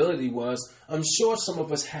responsibility was, I'm sure some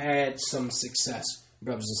of us had some success,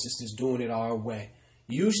 brothers and sisters, doing it our way.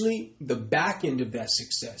 Usually, the back end of that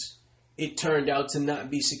success, it turned out to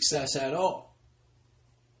not be success at all.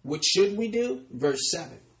 What should we do? Verse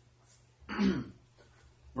 7.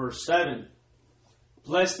 Verse 7.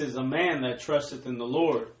 Blessed is the man that trusteth in the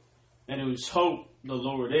Lord, and whose hope the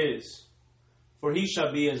Lord is. For he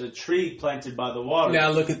shall be as a tree planted by the water. Now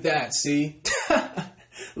look at that, see?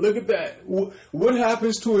 Look at that. What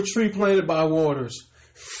happens to a tree planted by waters?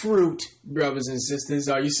 Fruit, brothers and sisters.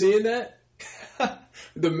 Are you seeing that?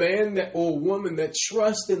 The man that or woman that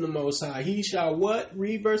trusts in the Most High, he shall what?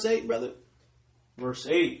 Read verse 8, brother. Verse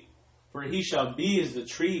 8. For he shall be as the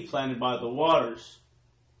tree planted by the waters,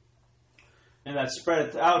 and that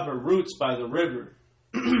spreadeth out her roots by the river,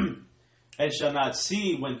 and shall not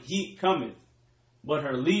see when heat cometh, but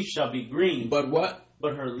her leaf shall be green. But what?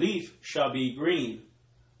 But her leaf shall be green,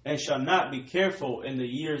 and shall not be careful in the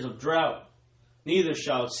years of drought, neither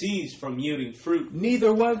shall cease from yielding fruit.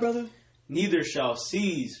 Neither what, brother? Neither shall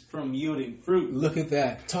cease from yielding fruit. Look at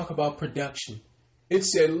that. Talk about production. It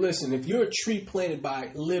said, listen, if you're a tree planted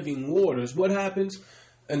by living waters, what happens?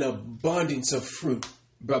 An abundance of fruit,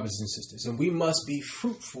 brothers and sisters. And we must be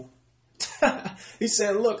fruitful. He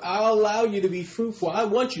said, look, I'll allow you to be fruitful. I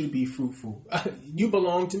want you to be fruitful. You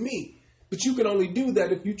belong to me. But you can only do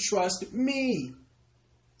that if you trust me.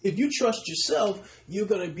 If you trust yourself, you're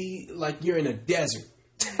going to be like you're in a desert.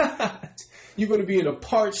 You're going to be in a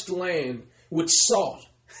parched land with salt.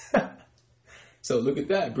 So look at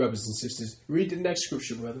that, brothers and sisters. Read the next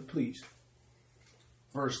scripture, brother, please.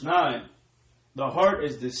 Verse 9. The heart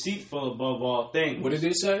is deceitful above all things. What did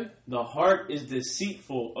it say? The heart is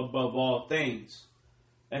deceitful above all things,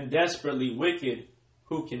 and desperately wicked.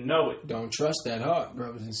 Who can know it? Don't trust that heart,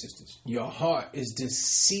 brothers and sisters. Your heart is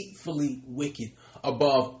deceitfully wicked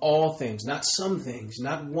above all things. Not some things,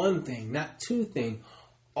 not one thing, not two things.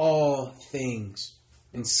 All things.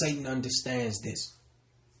 And Satan understands this.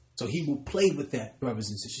 So he will play with that, brothers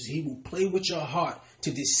and sisters. He will play with your heart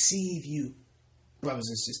to deceive you, brothers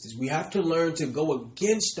and sisters. We have to learn to go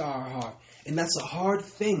against our heart. And that's a hard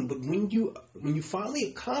thing. But when you finally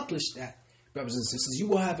accomplish that, brothers and sisters, you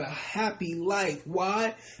will have a happy life.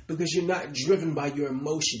 Why? Because you're not driven by your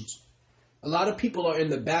emotions. A lot of people are in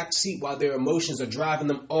the back seat while their emotions are driving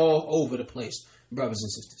them all over the place, brothers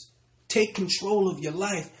and sisters. Take control of your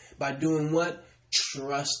life by doing what?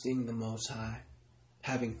 Trusting the Most High.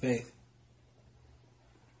 Having faith.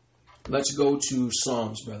 Let's go to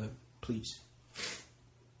Psalms, brother, please.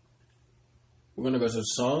 We're going to go to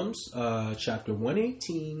Psalms, chapter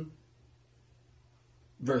 118,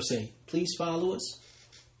 verse 8. Please follow us.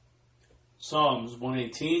 Psalms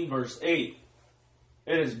 118, verse 8.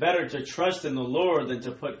 It is better to trust in the Lord than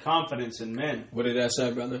to put confidence in men. What did that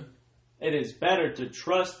say, brother? It is better to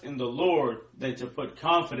trust in the Lord than to put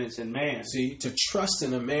confidence in man. See, to trust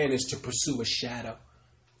in a man is to pursue a shadow,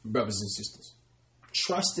 brothers and sisters.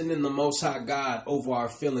 Trusting in the Most High God over our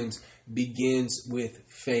feelings begins with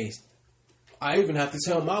faith. I even have to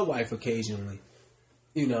tell my wife occasionally,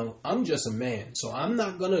 I'm just a man, so I'm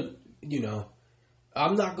not going to,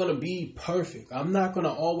 I'm not going to be perfect. I'm not going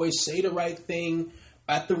to always say the right thing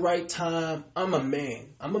at the right time. I'm a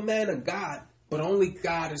man. I'm a man of God, but only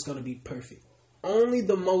God is going to be perfect. Only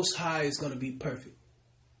the Most High is going to be perfect.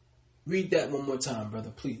 Read that one more time,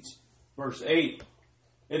 brother, please. Verse 8.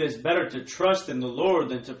 It is better to trust in the Lord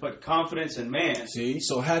than to put confidence in man. See,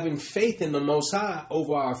 so having faith in the Most High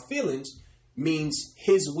over our feelings means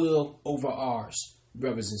His will over ours,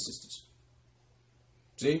 brothers and sisters.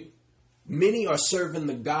 See? Many are serving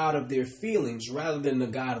the God of their feelings rather than the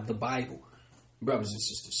God of the Bible, brothers and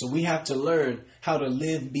sisters. So we have to learn how to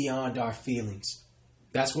live beyond our feelings.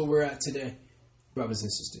 That's where we're at today, brothers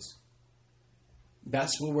and sisters.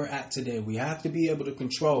 That's where we're at today. We have to be able to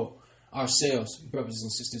control ourselves, brothers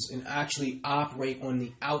and sisters, and actually operate on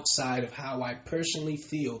the outside of how I personally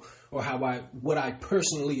feel or what I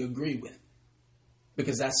personally agree with.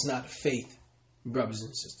 Because that's not faith, brothers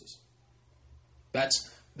and sisters. That's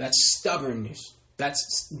stubbornness.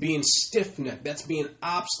 That's being stiff-necked. That's being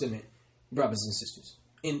obstinate, brothers and sisters.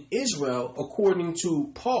 In Israel, according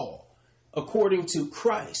to Paul, according to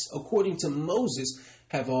Christ, according to Moses,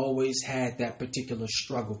 have always had that particular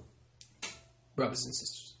struggle, brothers and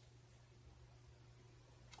sisters.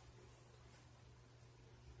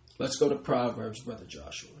 Let's go to Proverbs, Brother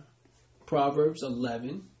Joshua. Proverbs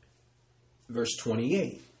 11, verse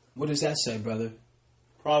 28. What does that say, brother?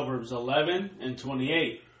 Proverbs 11 and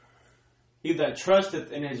 28. He that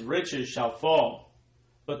trusteth in his riches shall fall,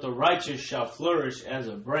 but the righteous shall flourish as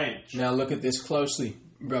a branch. Now look at this closely,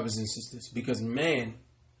 brothers and sisters, because man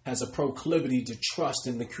has a proclivity to trust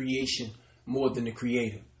in the creation more than the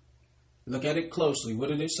Creator. Look at it closely. What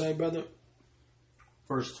did it say, brother?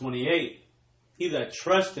 Verse 28. He that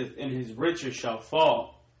trusteth in his riches shall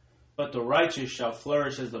fall, but the righteous shall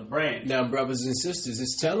flourish as a branch. Now, brothers and sisters,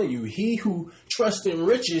 it's telling you, he who trusts in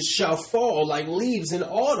riches shall fall like leaves in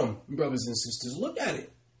autumn, brothers and sisters. Look at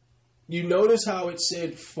it. You notice how it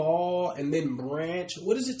said fall and then branch?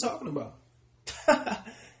 What is it talking about?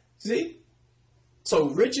 See? So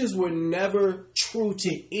riches were never true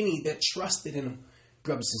to any that trusted in them,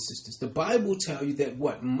 brothers and sisters. The Bible tells you that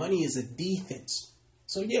what? Money is a defense.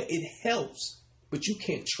 So yeah, it helps. But you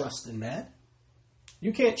can't trust in that.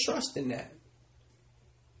 You can't trust in that.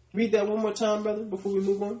 Read that one more time, brother, before we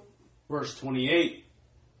move on. Verse 28.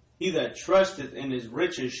 He that trusteth in his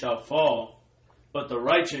riches shall fall, but the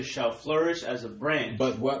righteous shall flourish as a branch.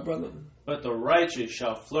 But what, brother? But the righteous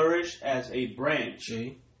shall flourish as a branch.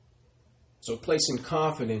 See? So placing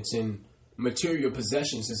confidence in material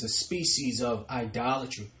possessions is a species of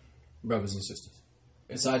idolatry, brothers and sisters.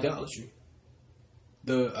 It's idolatry.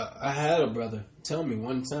 I had a brother tell me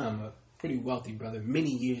one time, a pretty wealthy brother, many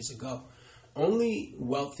years ago, only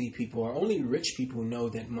wealthy people or only rich people know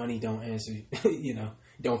that money don't answer,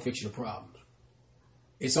 don't fix your problems.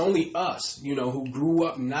 It's only us, who grew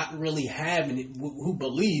up not really having it, who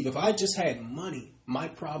believe if I just had money, my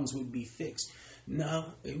problems would be fixed. No,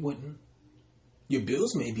 it wouldn't. Your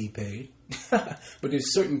bills may be paid, but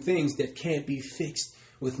there's certain things that can't be fixed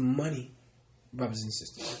with money, brothers and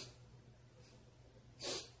sisters.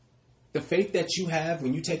 The faith that you have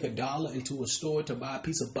when you take $1 into a store to buy a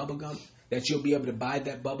piece of bubble gum, that you'll be able to buy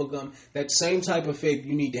that bubble gum, that same type of faith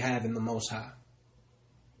you need to have in the Most High.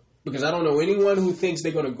 Because I don't know anyone who thinks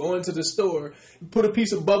they're going to go into the store, put a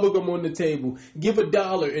piece of bubble gum on the table, give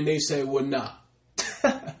 $1, and they say, well, nah.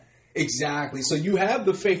 Exactly. So you have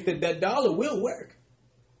the faith that that dollar will work.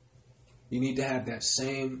 You need to have that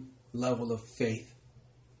same level of faith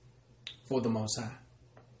for the Most High,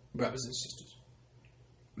 brothers and sisters.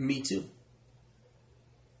 Me too.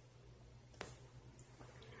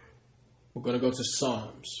 We're going to go to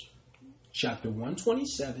Psalms, chapter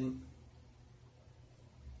 127.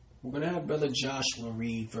 We're going to have Brother Joshua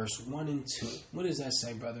read verse 1 and 2. What does that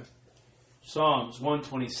say, brother? Psalms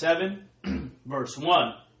 127, verse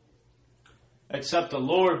 1. Except the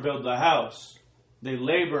Lord build the house, they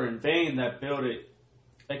labor in vain that build it.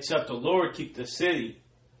 Except the Lord keep the city,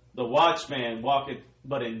 the watchman walketh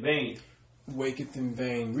but in vain. Waketh in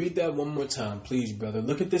vain. Read that one more time, please, brother.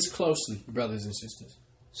 Look at this closely, brothers and sisters.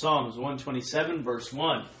 Psalms 127, verse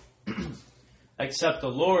 1. Except the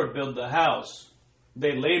Lord build the house,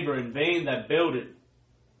 they labor in vain that build it.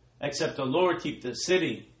 Except the Lord keep the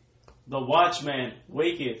city, the watchman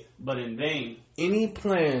waketh but in vain. Any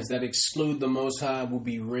plans that exclude the Most High will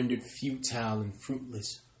be rendered futile and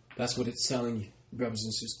fruitless. That's what it's telling you, brothers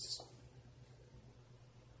and sisters.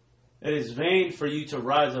 It is vain for you to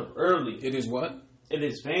rise up early. It is what? It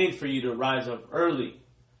is vain for you to rise up early,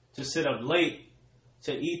 to sit up late,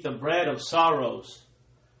 to eat the bread of sorrows.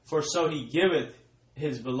 For so he giveth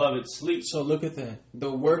his beloved sleep. So look at that.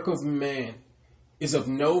 The work of man is of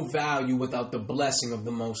no value without the blessing of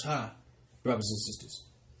the Most High, brothers and sisters.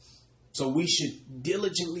 So we should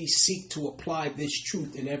diligently seek to apply this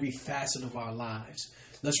truth in every facet of our lives.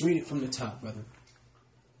 Let's read it from the top, brother.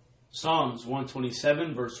 Psalms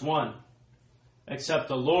 127, verse 1. Except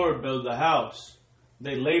the Lord build the house,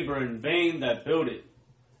 they labor in vain that build it.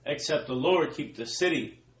 Except the Lord keep the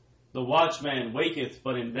city, the watchman waketh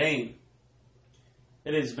but in vain.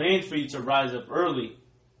 It is vain for you to rise up early,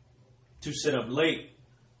 to sit up late,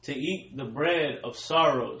 to eat the bread of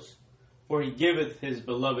sorrows, for he giveth his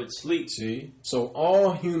beloved sleep. See? So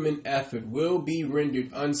all human effort will be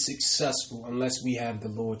rendered unsuccessful unless we have the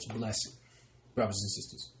Lord's blessing, brothers and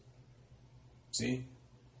sisters. See?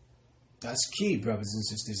 That's key, brothers and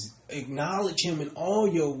sisters. Acknowledge him in all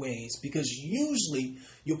your ways, because usually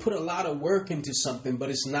you'll put a lot of work into something, but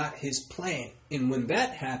it's not his plan. And when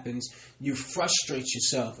that happens, you frustrate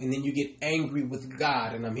yourself, and then you get angry with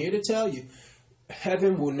God. And I'm here to tell you,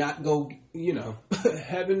 heaven will not go,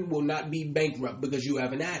 heaven will not be bankrupt because you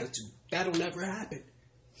have an attitude. That'll never happen.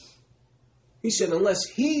 He said, unless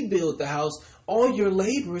he build the house, all your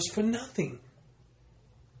labor is for nothing.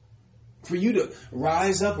 For you to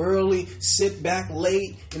rise up early, sit back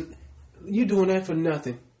late, and you're doing that for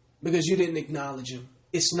nothing because you didn't acknowledge him.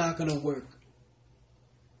 It's not going to work.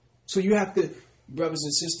 So you have to, brothers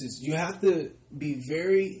and sisters, you have to be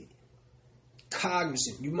very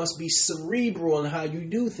cognizant. You must be cerebral in how you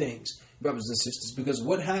do things, brothers and sisters, because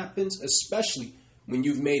what happens, especially when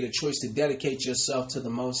you've made a choice to dedicate yourself to the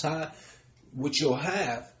Most High, what you'll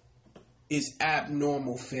have is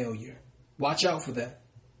abnormal failure. Watch out for that.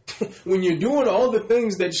 When you're doing all the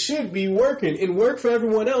things that should be working and work for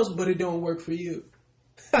everyone else, but it don't work for you.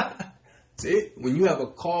 See? When you have a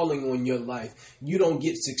calling on your life, you don't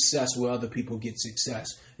get success where other people get success.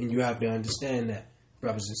 And you have to understand that,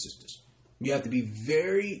 brothers and sisters. You have to be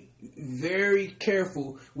very, very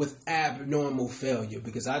careful with abnormal failure.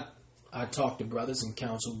 Because I talk to brothers and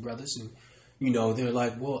counsel brothers, and, they're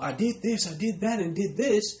like, well, I did this, I did that, and did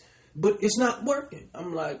this, but it's not working.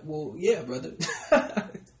 I'm like, well, yeah, brother.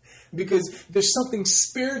 Because there's something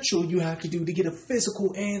spiritual you have to do to get a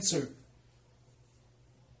physical answer.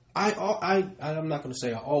 I'm not going to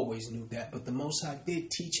say I always knew that, but the Most High did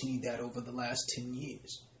teach me that over the last 10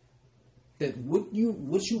 years. That what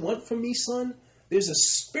you want from me, son, there's a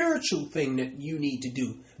spiritual thing that you need to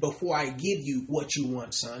do before I give you what you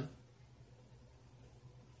want, son.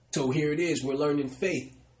 So here it is. We're learning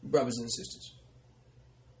faith, brothers and sisters.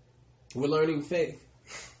 We're learning faith.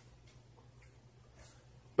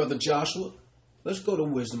 Brother Joshua, let's go to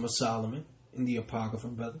Wisdom of Solomon in the Apocrypha,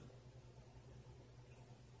 brother.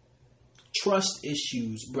 Trust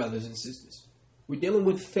issues, brothers and sisters. We're dealing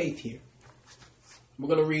with faith here. We're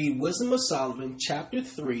going to read Wisdom of Solomon, chapter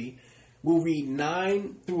 3. We'll read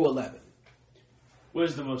 9 through 11.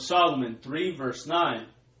 Wisdom of Solomon 3, verse 9.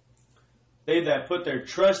 They that put their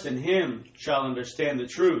trust in him shall understand the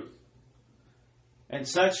truth, and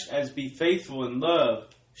such as be faithful in love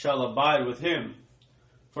shall abide with him.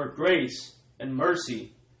 For grace and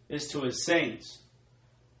mercy is to his saints,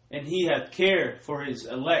 and he hath care for his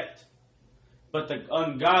elect. But the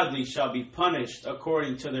ungodly shall be punished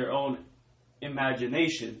according to their own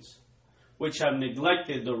imaginations, which have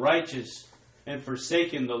neglected the righteous and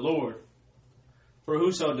forsaken the Lord. For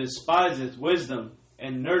whoso despiseth wisdom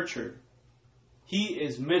and nurture, he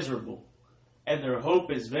is miserable, and their hope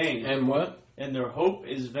is vain. And what? And their hope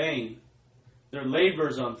is vain. Their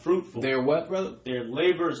labors unfruitful. Their what, brother? Their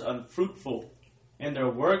labors unfruitful, and their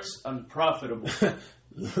works unprofitable.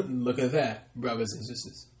 Look at that, brothers and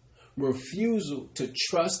sisters. Refusal to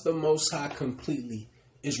trust the Most High completely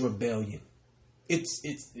is rebellion.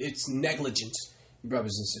 It's negligence,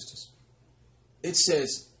 brothers and sisters. It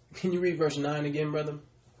says, can you read verse 9 again, brother?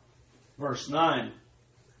 Verse 9.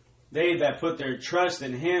 They that put their trust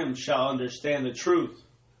in him shall understand the truth,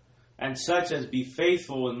 and such as be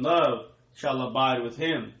faithful in love shall abide with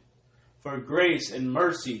him. For grace and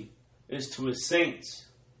mercy is to his saints,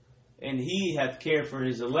 and he hath care for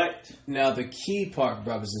his elect. Now the key part,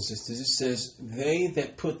 brothers and sisters, it says, they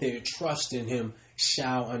that put their trust in him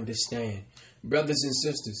shall understand. Brothers and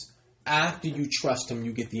sisters, after you trust him,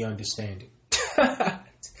 you get the understanding.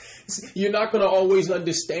 You're not going to always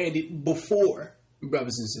understand it before,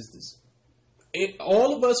 brothers and sisters.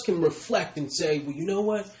 All of us can reflect and say, well, you know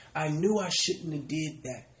what? I knew I shouldn't have did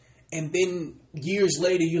that. And then years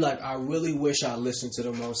later, you're like, I really wish I listened to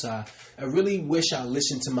the Most High. I really wish I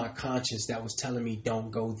listened to my conscience that was telling me, don't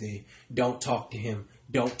go there. Don't talk to him.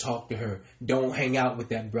 Don't talk to her. Don't hang out with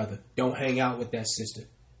that brother. Don't hang out with that sister.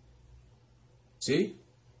 See?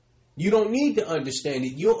 You don't need to understand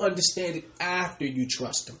it. You'll understand it after you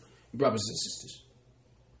trust him, brothers and sisters.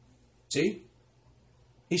 See?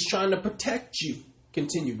 He's trying to protect you.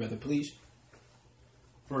 Continue, brother, please.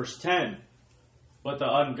 Verse 10. But the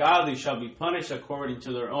ungodly shall be punished according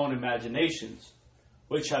to their own imaginations,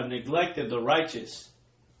 which have neglected the righteous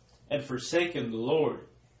and forsaken the Lord.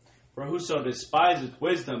 For whoso despiseth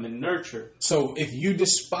wisdom and nurture. So if you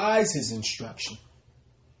despise his instruction,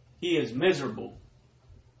 he is miserable,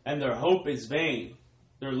 and their hope is vain,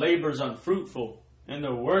 their labors unfruitful, and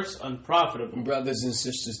their works unprofitable. Brothers and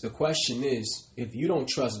sisters, the question is, if you don't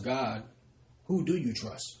trust God, who do you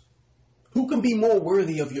trust? Who can be more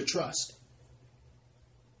worthy of your trust?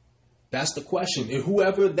 That's the question. And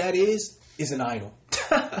whoever that is an idol.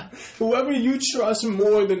 Whoever you trust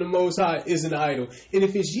more than the Most High is an idol. And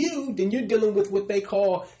if it's you, then you're dealing with what they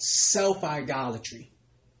call self-idolatry.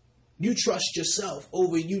 You trust yourself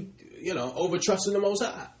over over trusting the Most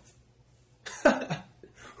High.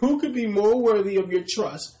 Who could be more worthy of your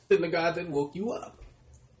trust than the God that woke you up?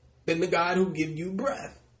 Than the God who gave you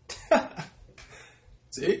breath?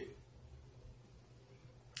 See?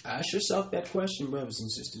 Ask yourself that question, brothers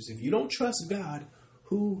and sisters. If you don't trust God,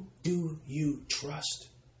 who do you trust?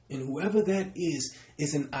 And whoever that is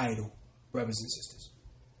an idol, brothers and sisters.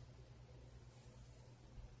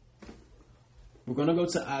 We're going to go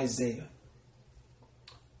to Isaiah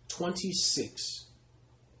 26,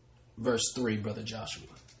 verse 3, Brother Joshua.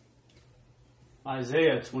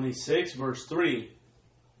 Isaiah 26, verse 3.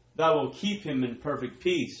 Thou wilt keep him in perfect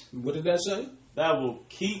peace. What did that say? Thou wilt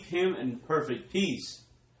keep him in perfect peace,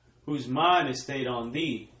 whose mind is stayed on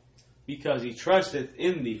thee, because he trusteth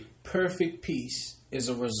in thee. Perfect peace is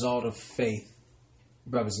a result of faith,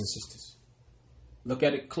 brothers and sisters. Look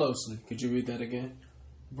at it closely. Could you read that again?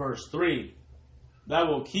 Verse 3. Thou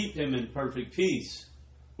wilt keep him in perfect peace,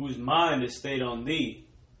 whose mind is stayed on thee,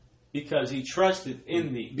 because he trusteth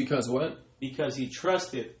in thee. Because what? Because he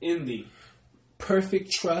trusteth in thee.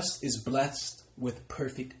 Perfect trust is blessed with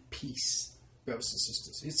perfect peace, brothers and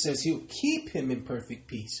sisters. It says he'll keep him in perfect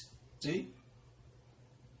peace. See?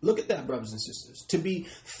 Look at that, brothers and sisters. To be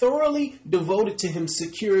thoroughly devoted to him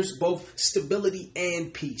secures both stability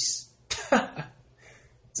and peace.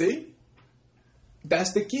 See?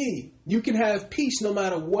 That's the key. You can have peace no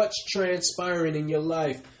matter what's transpiring in your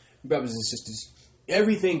life, brothers and sisters.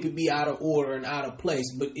 Everything could be out of order and out of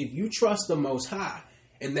place. But if you trust the Most High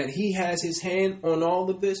and that he has his hand on all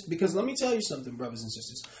of this, because let me tell you something, brothers and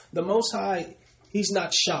sisters. The Most High, he's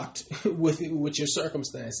not shocked with your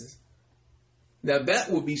circumstances. Now that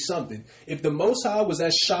would be something. If the Most High was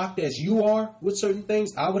as shocked as you are with certain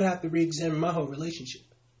things, I would have to re-examine my whole relationship.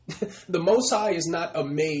 The Most High is not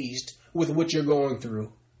amazed with what you're going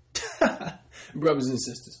through. Brothers and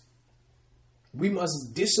sisters, we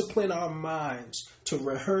must discipline our minds to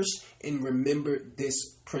rehearse and remember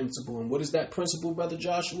this principle. And what is that principle, Brother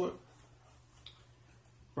Joshua?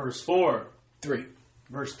 Verse 4. 3.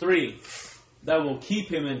 Verse 3. That will keep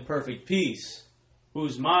him in perfect peace,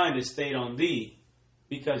 whose mind is stayed on thee,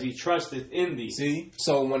 because he trusteth in thee. See?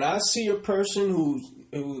 So when I see a person who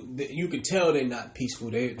you could tell they're not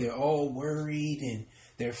peaceful, they're all worried and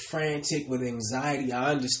they're frantic with anxiety,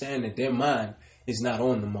 I understand that their mind is not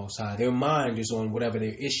on the Most High. Their mind is on whatever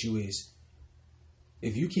their issue is.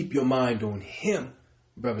 If you keep your mind on Him,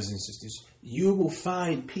 brothers and sisters, you will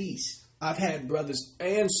find peace. I've had brothers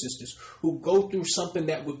and sisters who go through something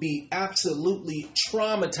that would be absolutely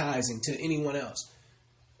traumatizing to anyone else.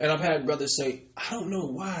 And I've had brothers say, I don't know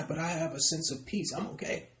why, but I have a sense of peace. I'm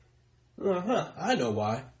okay. I know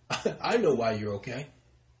why. I know why you're okay.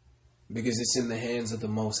 Because it's in the hands of the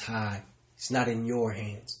Most High. It's not in your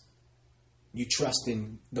hands. You trust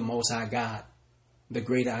in the Most High God, the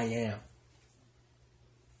great I am.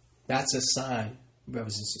 That's a sign,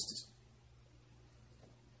 brothers and sisters.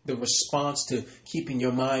 The response to keeping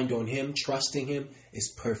your mind on Him, trusting Him,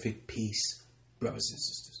 is perfect peace, brothers and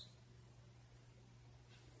sisters.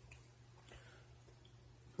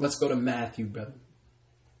 Let's go to Matthew, brother.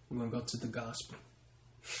 We're going to go to the gospel.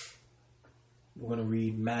 We're going to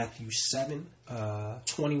read Matthew 7,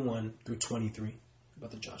 21 through 23.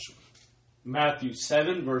 Brother Joshua. Matthew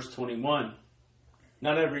 7, verse 21.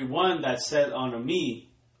 Not every one that saith unto me,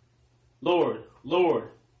 Lord, Lord,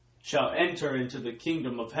 shall enter into the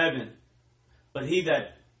kingdom of heaven, but he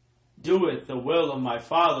that doeth the will of my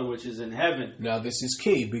Father which is in heaven. Now this is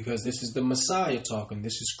key because this is the Messiah talking.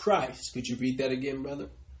 This is Christ. Could you read that again, brother?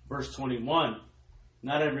 Verse 21.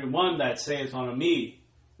 Not every one that saith unto me,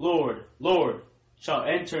 Lord, Lord, shall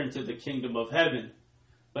enter into the kingdom of heaven,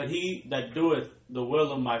 but he that doeth the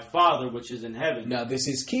will of my Father which is in heaven. Now this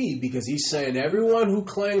is key because he's saying everyone who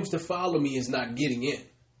claims to follow me is not getting in.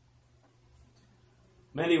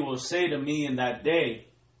 Many will say to me in that day,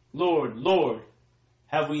 Lord, Lord,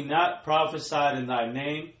 have we not prophesied in thy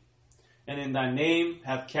name, and in thy name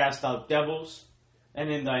have cast out devils,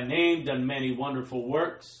 and in thy name done many wonderful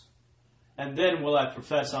works? And then will I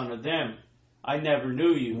profess unto them, I never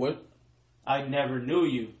knew you. What? I never knew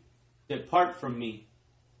you. Depart from me,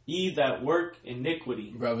 ye that work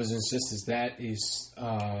iniquity. Brothers and sisters, that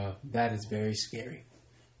is very scary.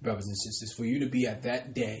 Brothers and sisters, for you to be at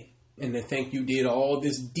that day and to think you did all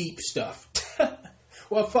this deep stuff.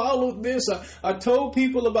 Well, I followed this. I told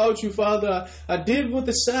people about you, Father. I did with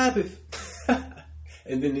the Sabbath.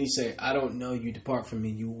 And then he say, I don't know you. Depart from me,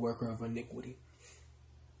 you worker of iniquity.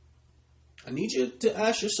 I need you to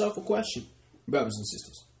ask yourself a question, brothers and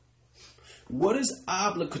sisters. What is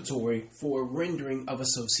obligatory for a rendering of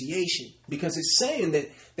association? Because it's saying that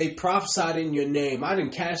they prophesied in your name. I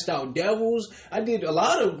didn't cast out devils. I did a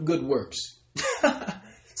lot of good works.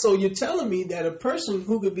 So you're telling me that a person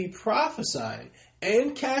who could be prophesying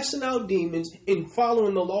and casting out demons and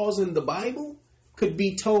following the laws in the Bible could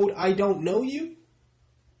be told, I don't know you?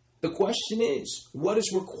 The question is, what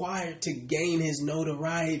is required to gain his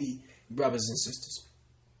notoriety, brothers and sisters?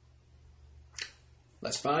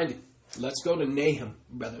 Let's find it. Let's go to Nahum,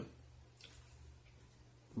 brother.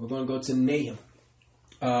 We're going to go to Nahum.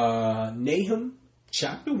 Nahum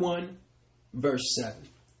chapter 1, verse 7.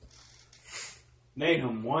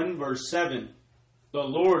 Nahum 1, verse 7. The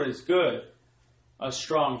Lord is good, a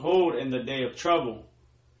stronghold in the day of trouble,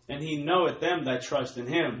 and he knoweth them that trust in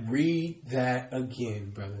him. Read that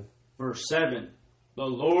again, brother. Verse 7. The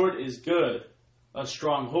Lord is good, a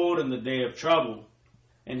stronghold in the day of trouble,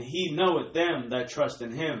 and he knoweth them that trust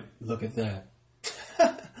in him. Look at that.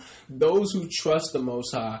 Those who trust the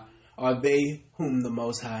Most High are they whom the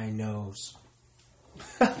Most High knows.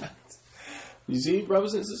 You see,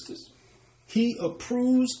 brothers and sisters? He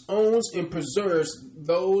approves, owns, and preserves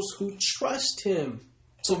those who trust him.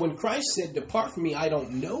 So when Christ said, depart from me, I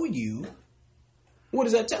don't know you, what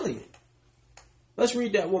is that telling you? Let's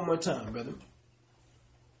read that one more time, brother.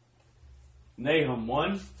 Nahum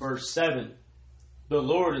 1, verse 7. The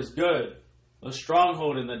Lord is good, a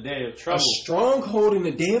stronghold in the day of trouble. A stronghold in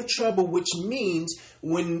the day of trouble, which means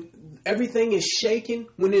when everything is shaken,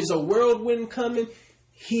 when there's a whirlwind coming,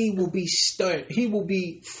 he will be sturdy. He will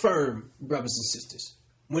be firm, brothers and sisters.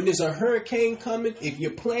 When there's a hurricane coming, if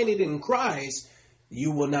you're planted in Christ,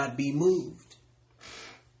 you will not be moved.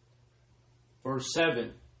 Verse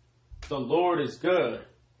 7. The Lord is good,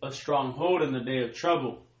 a stronghold in the day of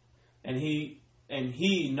trouble, and he And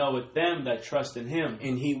he knoweth them that trust in him.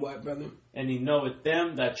 And he what, brother? And he knoweth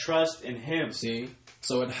them that trust in him. See?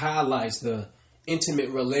 So it highlights the intimate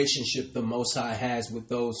relationship the Most High has with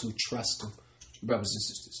those who trust him, brothers and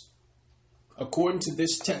sisters. According to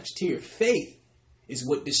this text here, faith is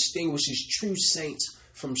what distinguishes true saints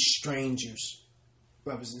from strangers,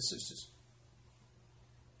 brothers and sisters.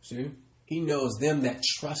 See? He knows them that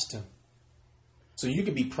trust him. So you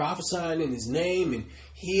could be prophesying in his name and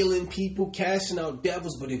healing people, casting out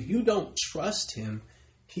devils, but if you don't trust him,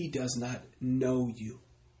 he does not know you.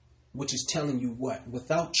 Which is telling you what?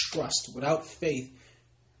 Without trust, without faith,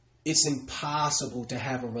 it's impossible to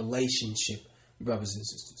have a relationship, brothers and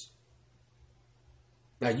sisters.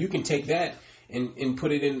 Now you can take that and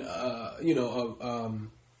put it in,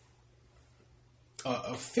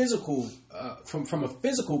 a physical, from a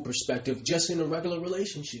physical perspective, just in a regular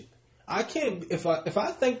relationship. I can't, if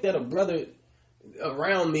I think that a brother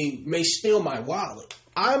around me may steal my wallet,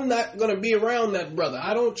 I'm not going to be around that brother.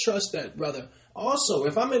 I don't trust that brother. Also,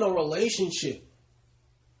 if I'm in a relationship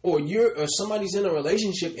or somebody's in a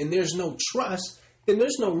relationship and there's no trust, then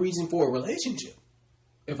there's no reason for a relationship.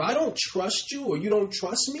 If I don't trust you or you don't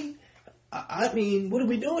trust me, I mean, what are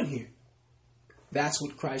we doing here? That's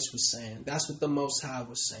what Christ was saying. That's what the Most High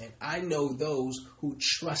was saying. I know those who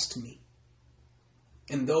trust me.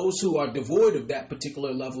 And those who are devoid of that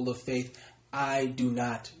particular level of faith, I do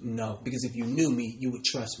not know. Because if you knew me, you would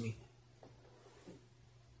trust me.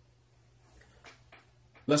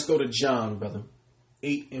 Let's go to John, brother.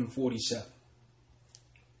 8:47.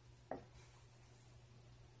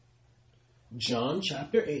 John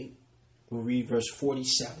chapter 8. We'll read verse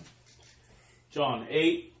 47. John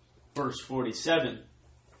 8, verse 47.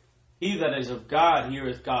 He that is of God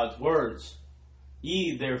heareth God's words.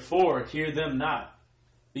 Ye therefore hear them not,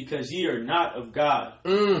 because ye are not of God.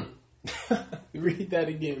 Read that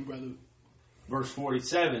again, brother. Verse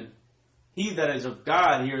 47. He that is of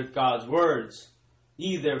God heareth God's words.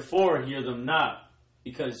 Ye therefore hear them not,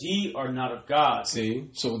 because ye are not of God. See,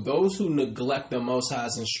 so those who neglect the Most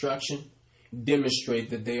High's instruction demonstrate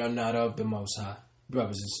that they are not of the Most High,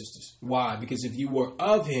 brothers and sisters. Why? Because if you were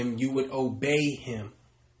of him, you would obey him,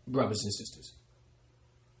 brothers and sisters.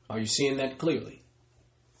 Are you seeing that clearly?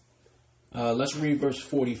 Let's read verse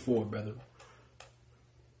 44, brother.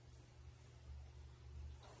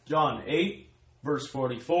 John 8, verse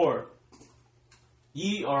 44.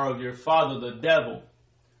 Ye are of your father the devil,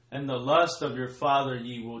 and the lust of your father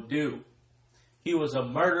ye will do. He was a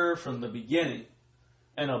murderer from the beginning,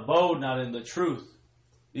 and abode not in the truth,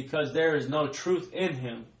 because there is no truth in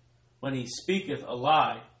him. When he speaketh a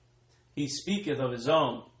lie, he speaketh of his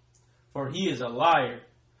own, for he is a liar,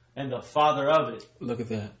 and the father of it. Look at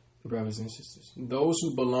that, brothers and sisters. Those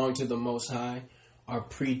who belong to the Most High are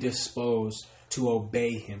predisposed to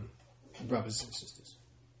obey him, brothers and sisters.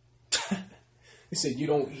 He said, you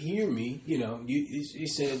don't hear me, he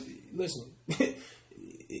said, listen,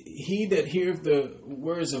 he that heareth the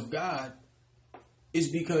words of God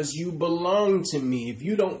is because you belong to me. If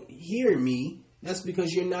you don't hear me, that's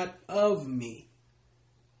because you're not of me.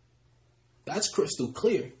 That's crystal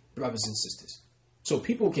clear, brothers and sisters. So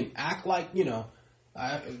people can act like,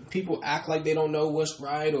 people act like they don't know what's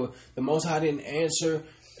right, or the Most High didn't answer.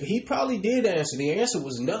 He probably did answer. The answer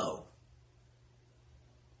was no.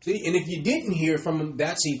 See, and if you didn't hear from him,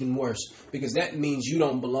 that's even worse, because that means you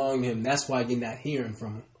don't belong to him. That's why you're not hearing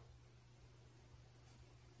from him.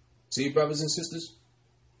 See, brothers and sisters?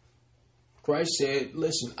 Christ said,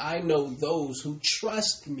 listen, I know those who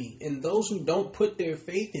trust me, and those who don't put their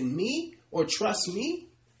faith in me or trust me,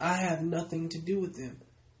 I have nothing to do with them.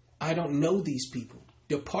 I don't know these people.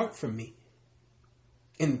 Depart from me.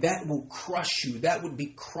 And that will crush you. That would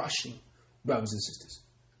be crushing, brothers and sisters.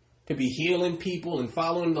 To be healing people and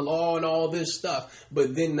following the law and all this stuff,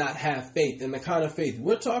 but then not have faith. And the kind of faith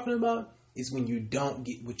we're talking about is when you don't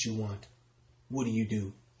get what you want. What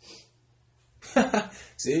do?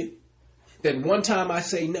 See? That one time I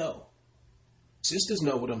say no. Sisters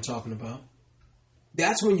know what I'm talking about.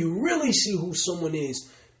 That's when you really see who someone is.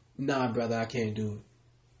 Nah, brother, I can't do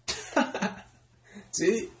it.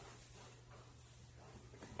 See?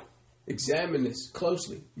 Examine this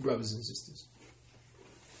closely, brothers and sisters.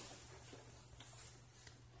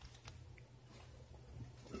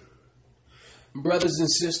 Brothers and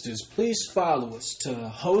sisters, please follow us to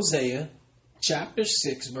Hosea chapter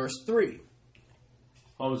 6, verse 3.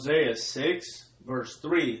 Hosea 6, verse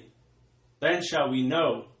 3. Then shall we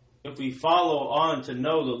know, if we follow on to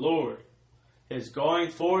know the Lord. His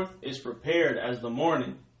going forth is prepared as the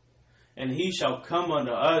morning, and he shall come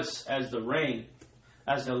unto us as the rain,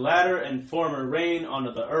 as the latter and former rain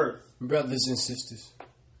unto the earth. Brothers and sisters,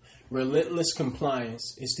 Relentless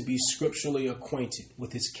compliance is to be scripturally acquainted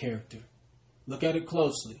with his character. Look at it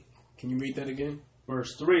closely. Can you read that again?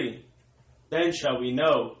 Verse 3. Then shall we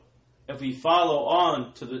know, if we follow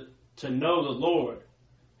on to know the Lord.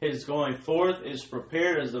 His going forth is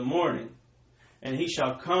prepared as the morning, and he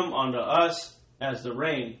shall come unto us as the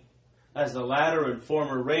rain, as the latter and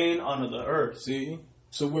former rain unto the earth. See?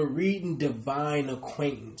 So we're reading divine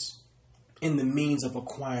acquaintance in the means of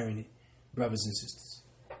acquiring it, brothers and sisters.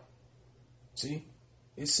 See?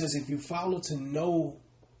 It says if you follow to know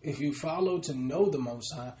the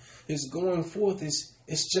Most High, his going forth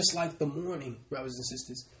it's just like the morning, brothers and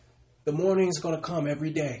sisters. The morning is going to come every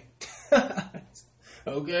day.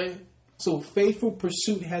 Okay? So faithful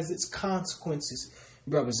pursuit has its consequences,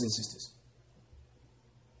 brothers and sisters.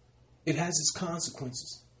 It has its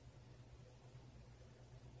consequences.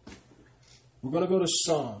 We're going to go to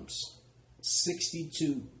Psalms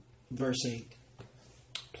 62, verse 8.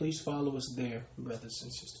 Please follow us there, brothers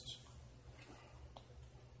and sisters.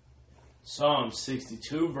 Psalm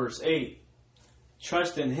 62, verse 8.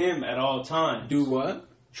 Trust in him at all times. Do what?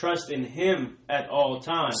 Trust in him at all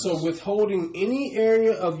times. So withholding any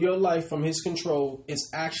area of your life from his control is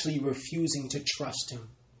actually refusing to trust him.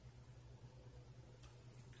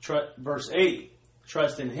 Verse 8.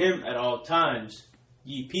 Trust in him at all times,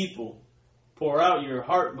 ye people. Pour out your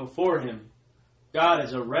heart before him. God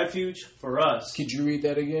is a refuge for us. Could you read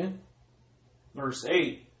that again? Verse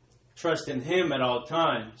 8. Trust in him at all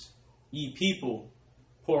times, ye people.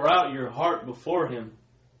 Pour out your heart before him.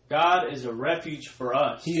 God is a refuge for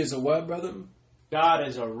us. He is a what, brother? God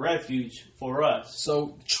is a refuge for us.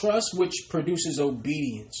 So trust, which produces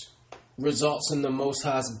obedience, results in the Most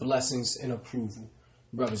High's blessings and approval,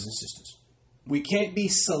 brothers and sisters. We can't be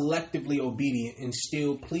selectively obedient and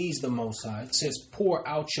still please the Most High. It says, pour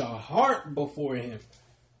out your heart before him.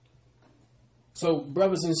 So,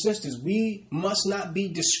 brothers and sisters, we must not be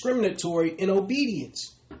discriminatory in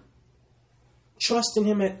obedience. Trust in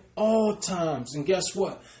him at all times. And guess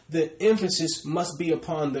what? The emphasis must be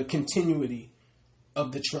upon the continuity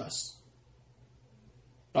of the trust.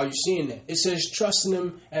 Are you seeing that? It says trust in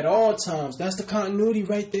him at all times. That's the continuity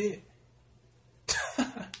right there.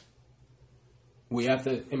 We have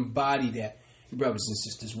to embody that, brothers and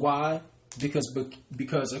sisters. Why?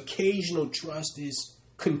 Because occasional trust is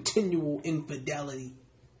continual infidelity.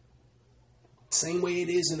 Same way it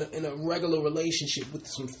is in a regular relationship with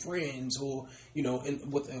some friends, or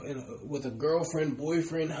with a girlfriend,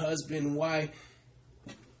 boyfriend, husband, wife.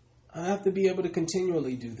 I have to be able to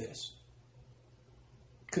continually do this.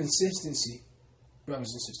 Consistency,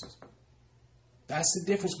 brothers and sisters. That's the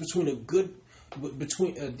difference between good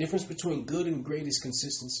and great is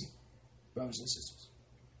consistency, brothers and sisters.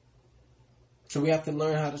 So we have to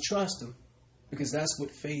learn how to trust him, because that's what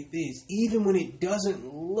faith is. Even when it doesn't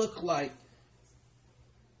look like,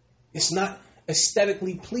 it's not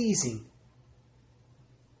aesthetically pleasing,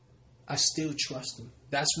 I still trust him.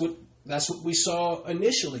 That's what we saw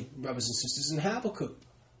initially, brothers and sisters, in Habakkuk.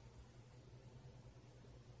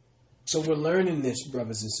 So we're learning this,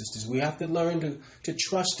 brothers and sisters. We have to learn to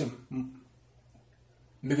trust him,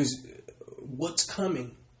 because what's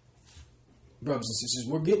coming, brothers and sisters,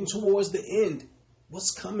 we're getting towards the end.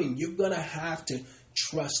 What's coming? You're going to have to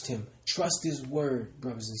trust him. Trust his word,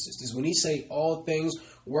 brothers and sisters. When he say all things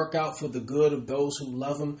work out for the good of those who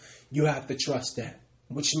love him, you have to trust that.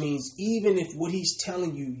 Which means even if what he's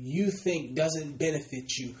telling you, you think doesn't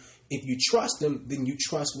benefit you, if you trust him, then you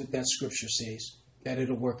trust what that scripture says, that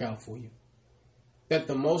it'll work out for you. That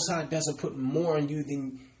the Most High doesn't put more on you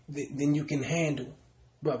than you can handle,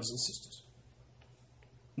 brothers and sisters.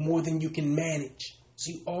 More than you can manage.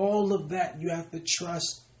 See, all of that you have to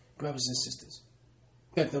trust, brothers and sisters.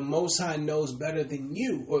 That the Most High knows better than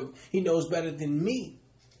you, or he knows better than me,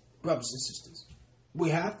 brothers and sisters. We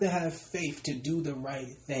have to have faith to do the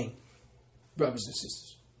right thing, brothers and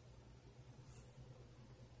sisters.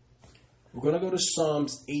 We're going to go to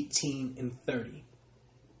Psalms 18 and 30.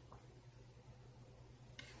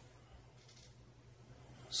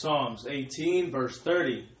 Psalms 18, verse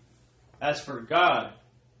 30. As for God,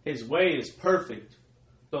 his way is perfect.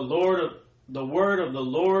 The word of the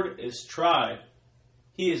Lord is tried.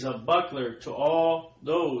 He is a buckler to all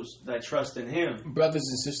those that trust in him. Brothers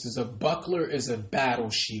and sisters, a buckler is a battle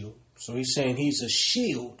shield. So he's saying he's a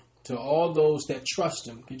shield to all those that trust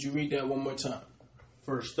him. Could you read that one more time?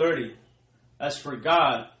 Verse 30. As for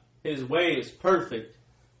God, his way is perfect.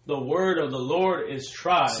 The word of the Lord is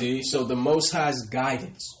tried. See, so the Most High's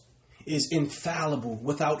guidance is infallible,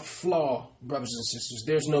 without flaw, brothers and sisters.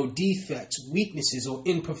 There's no defects, weaknesses, or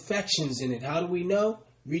imperfections in it. How do we know?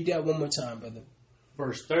 Read that one more time, brother.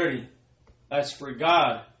 Verse 30. As for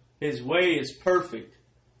God, His way is perfect.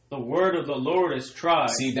 The word of the Lord is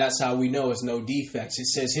tried. See, that's how we know it's no defects. It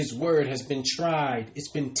says his word has been tried.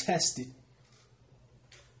 It's been tested.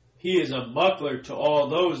 He is a buckler to all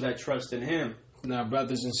those that trust in him. Now,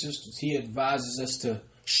 brothers and sisters, he advises us to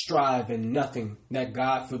strive in nothing that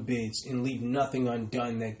God forbids and leave nothing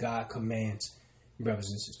undone that God commands, brothers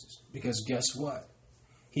and sisters. Because guess what?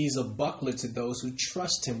 He's a buckler to those who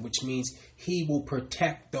trust him, which means he will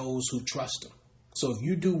protect those who trust him. So if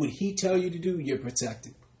you do what he tell you to do, you're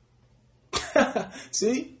protected.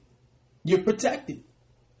 See? You're protected.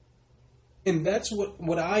 And that's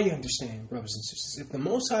what I understand, brothers and sisters. If the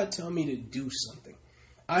Most High tell me to do something,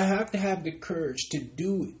 I have to have the courage to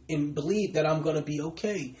do it and believe that I'm going to be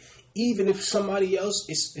okay. Even if somebody else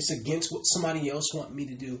is against what somebody else want me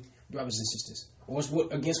to do, brothers and sisters. Or it's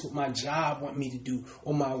against what my job want me to do,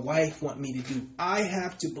 or my wife want me to do. I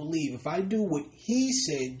have to believe if I do what he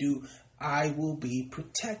said do, I will be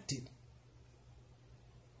protected.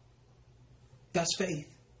 That's faith.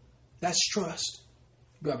 That's trust,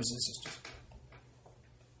 brothers and sisters.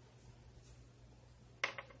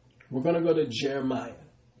 We're going to go to Jeremiah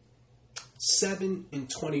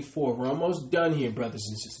 7:24. We're almost done here, brothers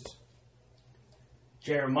and sisters.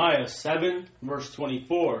 Jeremiah 7, verse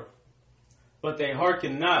 24. But they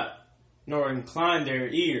hearken not, nor incline their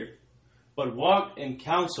ear, but walked in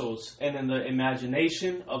counsels and in the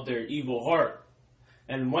imagination of their evil heart,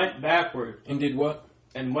 and went backward. And did what?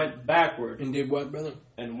 And went backward. And did what, brother?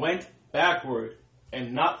 And went backward,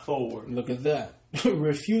 and not forward. Look at that.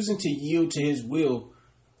 Refusing to yield to his will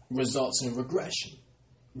results in regression,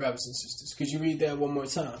 brothers and sisters. Could you read that one more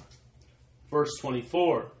time? Verse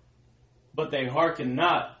 24. But they hearken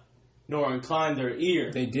not, nor incline their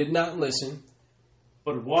ear. They did not listen.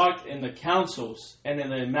 But walked in the counsels and in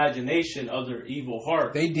the imagination of their evil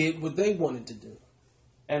heart. They did what they wanted to do.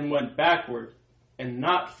 And went backward and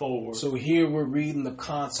not forward. So here we're reading the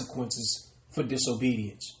consequences for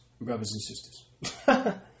disobedience, brothers and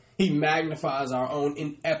sisters. He magnifies our own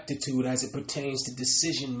ineptitude as it pertains to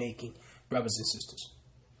decision making, brothers and sisters.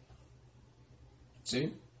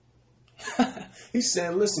 See? He's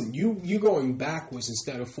saying, listen, you're going backwards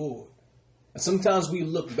instead of forward. And sometimes we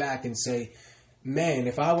look back and say, man,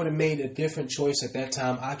 if I would have made a different choice at that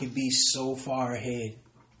time, I could be so far ahead.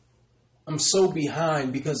 I'm so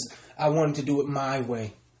behind because I wanted to do it my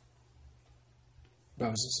way.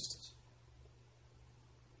 Brothers and sisters.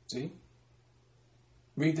 See?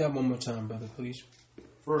 Read that one more time, brother, please.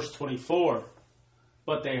 Verse 24.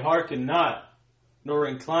 But they hearken not, nor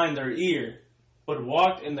incline their ear, but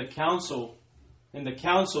walked in the counsels and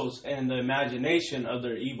in the imagination of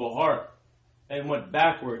their evil heart, and went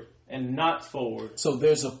backward and not forward. So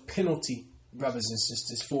there's a penalty, brothers and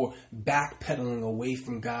sisters, for backpedaling away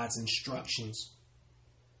from God's instructions.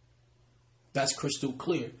 That's crystal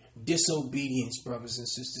clear. Disobedience, brothers and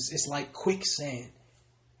sisters, it's like quicksand.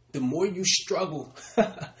 The more you struggle,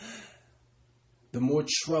 the more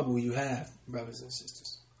trouble you have, brothers and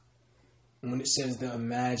sisters. And when it says the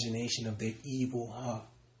imagination of their evil heart,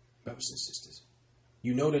 brothers and sisters,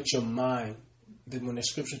 you know that your mind, that when the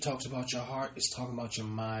scripture talks about your heart, it's talking about your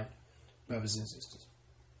mind, brothers and sisters.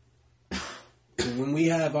 So when we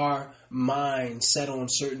have our mind set on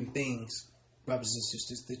certain things, brothers and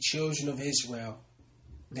sisters, the children of Israel,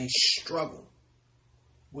 they struggle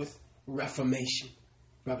with reformation,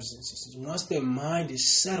 brothers and sisters. Once their mind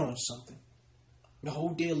is set on something, the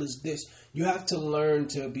whole deal is this. You have to learn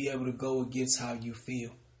to be able to go against how you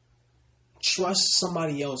feel. Trust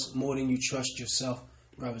somebody else more than you trust yourself,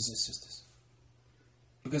 brothers and sisters.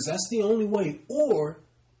 Because that's the only way. Or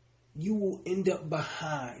you will end up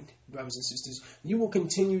behind, brothers and sisters. You will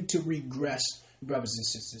continue to regress, brothers and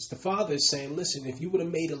sisters. The Father is saying, listen, if you would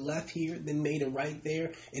have made a left here, then made a right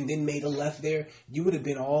there, and then made a left there, you would have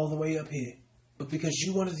been all the way up here. But because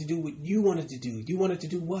you wanted to do what you wanted to do, you wanted to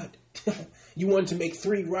do what? You wanted to make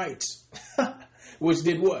 3 rights, which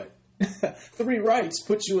did what? 3 rights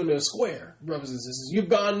put you in a square, brothers and sisters. You've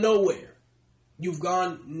gone nowhere. You've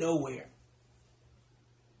gone nowhere.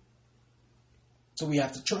 So we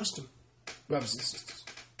have to trust him, brothers and sisters.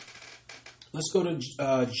 Let's go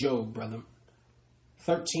to Job, brother.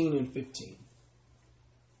 13 and 15.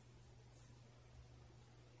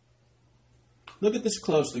 Look at this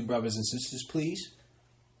closely, brothers and sisters, please.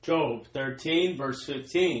 Job 13, verse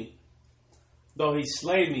 15. Though he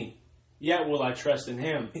slay me, yet will I trust in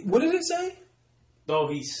him. What did it say? Though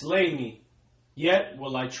he slay me, yet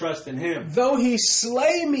will I trust in him. Though he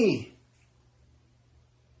slay me.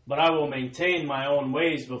 But I will maintain my own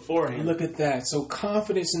ways before him. Look at that. So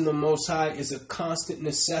confidence in the Most High is a constant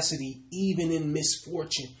necessity, even in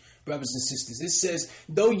misfortune, brothers and sisters. It says,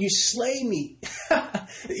 though you slay me,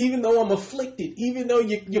 even though I'm afflicted, even though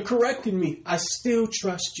you're correcting me, I still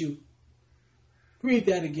trust you. Read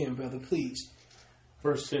that again, brother, please.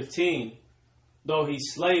 Verse 15, though he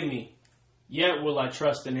slay me, yet will I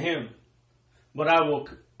trust in him. But I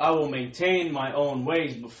will maintain my own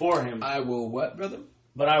ways before him. I will what, brother?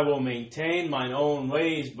 But I will maintain mine own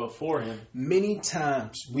ways before him. Many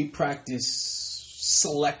times we practice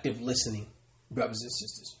selective listening, brothers and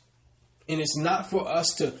sisters. And it's not for us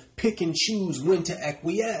to pick and choose when to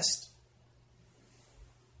acquiesce.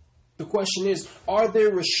 The question is, are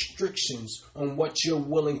there restrictions on what you're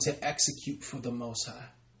willing to execute for the Most High?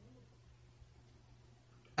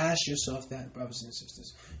 Ask yourself that, brothers and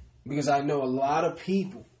sisters. Because I know a lot of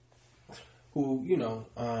people who,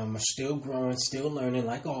 are still growing, still learning,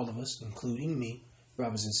 like all of us, including me,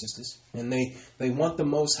 brothers and sisters. And they want the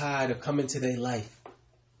Most High to come into their life.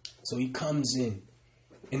 So he comes in.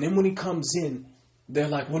 And then when he comes in, they're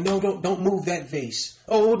like, well, no, don't move that vase.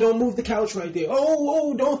 Oh, don't move the couch right there.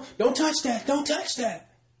 Oh, don't touch that. Don't touch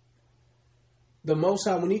that. The Most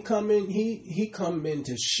High, when he come in, he come in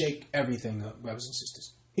to shake everything up, brothers and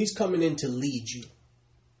sisters. He's coming in to lead you.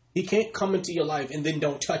 He can't come into your life and then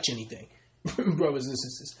don't touch anything, brothers and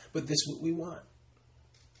sisters. But this is what we want.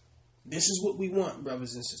 This is what we want,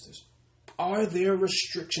 brothers and sisters. Are there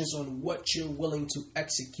restrictions on what you're willing to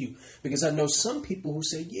execute? Because I know some people who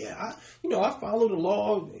say, yeah, I follow the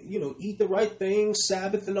law, eat the right things,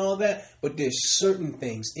 Sabbath and all that. But there's certain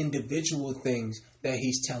things, individual things that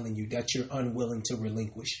he's telling you that you're unwilling to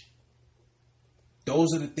relinquish.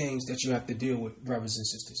 Those are the things that you have to deal with, brothers and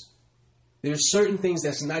sisters. There's certain things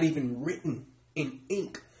that's not even written in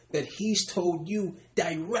ink that he's told you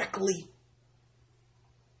directly.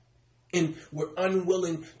 And we're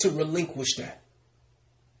unwilling to relinquish that.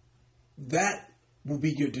 That will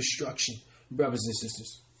be your destruction, brothers and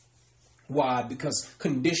sisters. Why? Because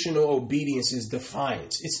conditional obedience is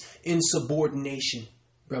defiance. It's insubordination,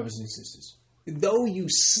 brothers and sisters. Though you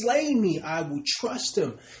slay me, I will trust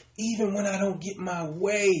him. Even when I don't get my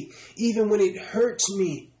way, even when it hurts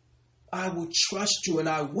me, I will trust you and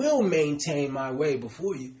I will maintain my way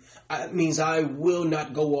before you. That means I will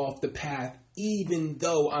not go off the path, even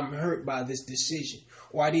though I'm hurt by this decision,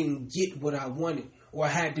 or I didn't get what I wanted, or I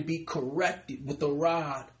had to be corrected with a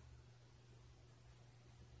rod.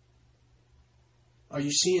 Are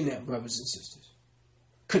you seeing that, brothers and sisters?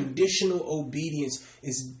 Conditional obedience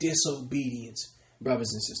is disobedience,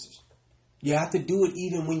 brothers and sisters. You have to do it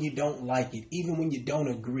even when you don't like it, even when you don't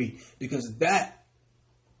agree, because that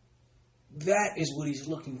is what he's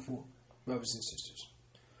looking for, brothers and sisters.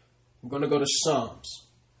 We're going to go to Psalms,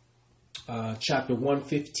 chapter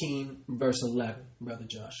 115, verse 11, Brother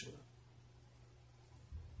Joshua.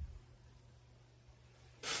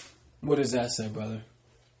 What does that say, brother?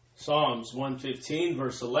 Psalms 115,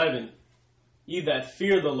 verse 11. Ye that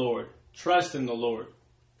fear the Lord, trust in the Lord.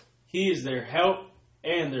 He is their help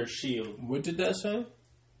and their shield. What did that say?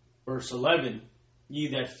 Verse 11. Ye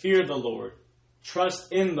that fear the Lord,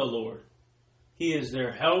 trust in the Lord. He is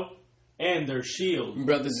their help and their shield.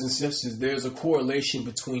 Brothers and sisters, there's a correlation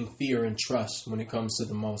between fear and trust when it comes to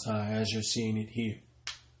the Most High, as you're seeing it here.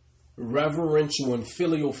 Reverential and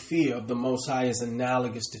filial fear of the Most High is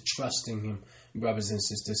analogous to trusting him, brothers and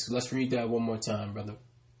sisters. Let's read that one more time, brother.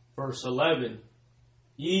 Verse 11.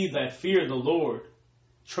 Ye that fear the Lord,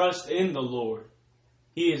 trust in the Lord.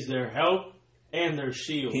 He is their help and their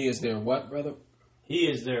shield. He is their what, brother? He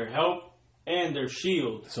is their help and their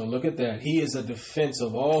shield. So look at that. He is a defense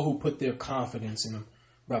of all who put their confidence in him,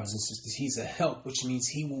 brothers and sisters. He's a help, which means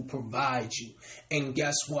he will provide you. And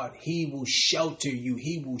guess what? He will shelter you.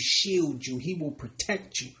 He will shield you. He will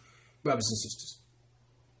protect you, brothers and sisters.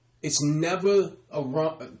 It's never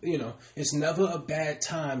it's never a bad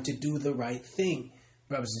time to do the right thing,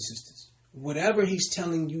 brothers and sisters. Whatever he's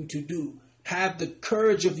telling you to do, have the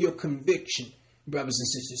courage of your conviction, brothers and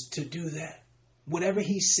sisters, to do that. Whatever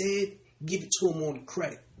he said, give it to him on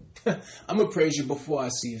credit. I'm going to praise you before I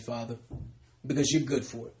see it, Father, because you're good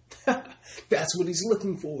for it. That's what he's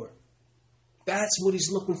looking for. That's what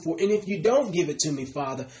he's looking for. And if you don't give it to me,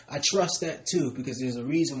 Father, I trust that too, because there's a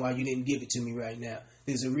reason why you didn't give it to me right now.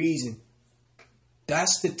 There's a reason.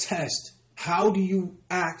 That's the test. How do you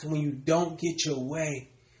act when you don't get your way?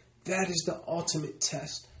 That is the ultimate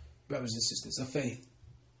test, brothers and sisters, of faith.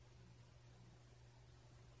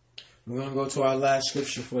 We're going to go to our last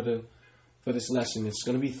scripture for this lesson. It's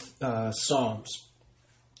going to be Psalms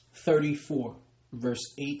 34,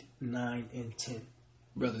 verse 8, 9, and 10.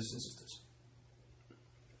 Brothers and sisters.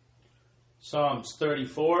 Psalms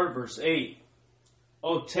 34, verse 8.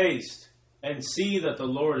 O taste and see that the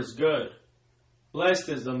Lord is good. Blessed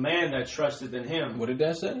is the man that trusteth in him. What did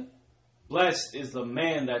that say? Blessed is the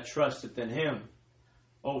man that trusteth in him.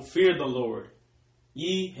 O fear the Lord,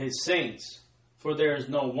 ye his saints, for there is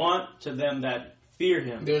no want to them that fear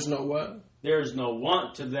him. There's no what? There is no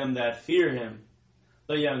want to them that fear him.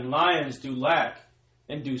 The young lions do lack,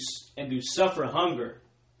 and do suffer hunger,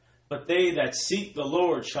 but they that seek the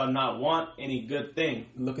Lord shall not want any good thing.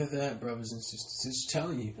 Look at that, brothers and sisters. It's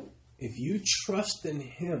telling you, if you trust in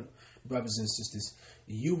him, brothers and sisters,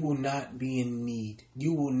 you will not be in need.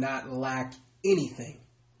 You will not lack anything,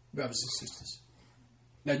 brothers and sisters.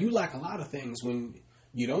 Now, you lack a lot of things when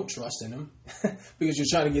you don't trust in him because you're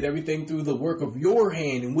trying to get everything through the work of your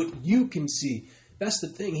hand and what you can see. That's the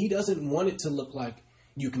thing. He doesn't want it to look like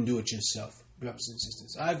you can do it yourself, brothers and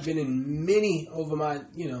sisters. I've been in many over my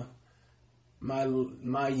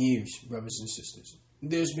years, brothers and sisters.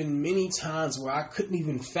 There's been many times where I couldn't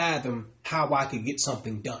even fathom how I could get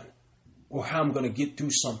something done or how I'm going to get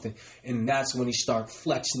through something. And that's when he starts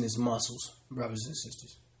flexing his muscles, brothers and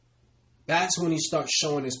sisters. That's when he starts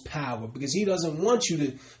showing his power because he doesn't want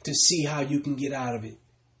you to see how you can get out of it.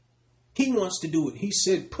 He wants to do it. He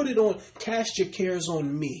said, put it on, cast your cares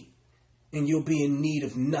on me, and you'll be in need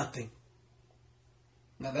of nothing.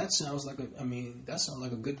 Now that sounds like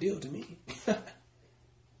a good deal to me.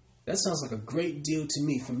 That sounds like a great deal to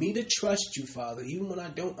me. For me to trust you, Father, even when I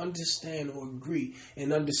don't understand or agree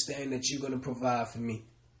and understand that you're going to provide for me.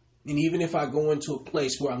 And even if I go into a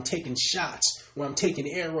place where I'm taking shots, where I'm taking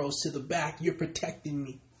arrows to the back, you're protecting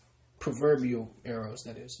me. Proverbial arrows,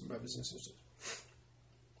 that is, brothers and sisters.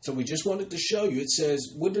 So we just wanted to show you. It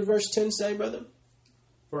says, what did verse 10 say, brother?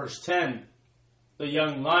 Verse 10, the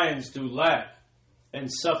young lions do lack and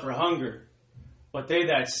suffer hunger, but they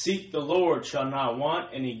that seek the Lord shall not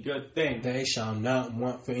want any good thing. They shall not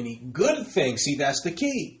want for any good thing. See, that's the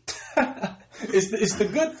key. It's the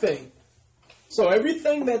good thing. So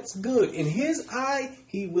everything that's good, in his eye,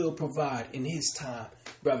 he will provide in his time,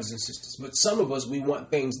 brothers and sisters. But some of us, we want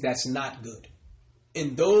things that's not good.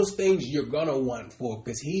 And those things you're going to want for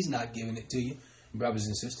because he's not giving it to you, brothers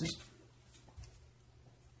and sisters.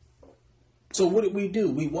 So what did we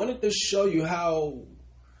do? We wanted to show you how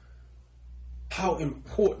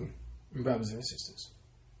important, brothers and sisters,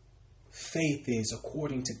 faith is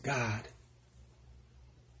according to God.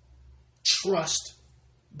 Trust,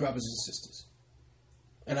 brothers and sisters.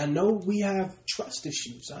 And I know we have trust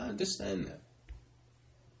issues. I understand that.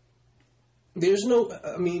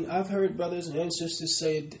 I've heard brothers and sisters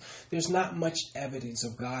say there's not much evidence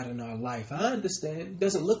of God in our life. I understand. It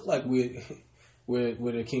doesn't look like we're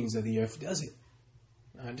the kings of the earth, does it?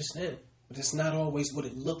 I understand. But it's not always what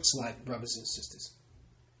it looks like, brothers and sisters.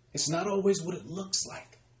 It's not always what it looks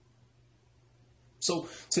like. So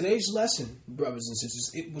today's lesson, brothers and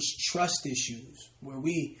sisters, it was trust issues, where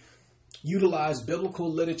we utilize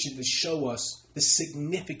biblical literature to show us the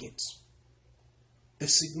significance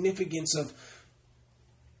of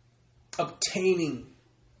obtaining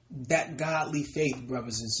that godly faith,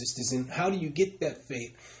 brothers and sisters. And how do you get that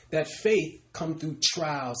faith? That faith comes through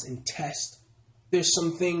trials and tests. There's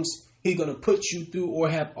some things he's going to put you through or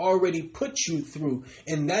have already put you through.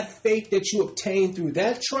 And that faith that you obtain through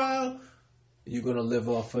that trial, you're going to live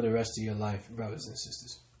off for the rest of your life, brothers and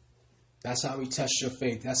sisters. That's how he tests your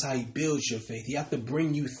faith. That's how he builds your faith. He has to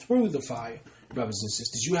bring you through the fire, brothers and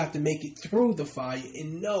sisters. You have to make it through the fire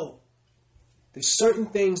and know there's certain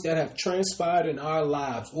things that have transpired in our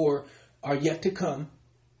lives or are yet to come.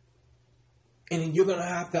 And you're going to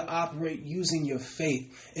have to operate using your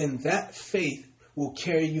faith. And that faith will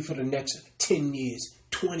carry you for the next 10 years,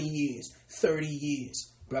 20 years, 30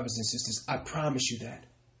 years, brothers and sisters. I promise you that.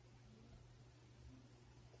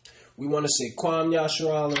 We want to say, Kwam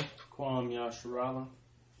Yasharala. Kwam Yasharala.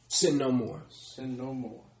 Sin no more. Sin no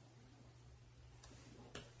more.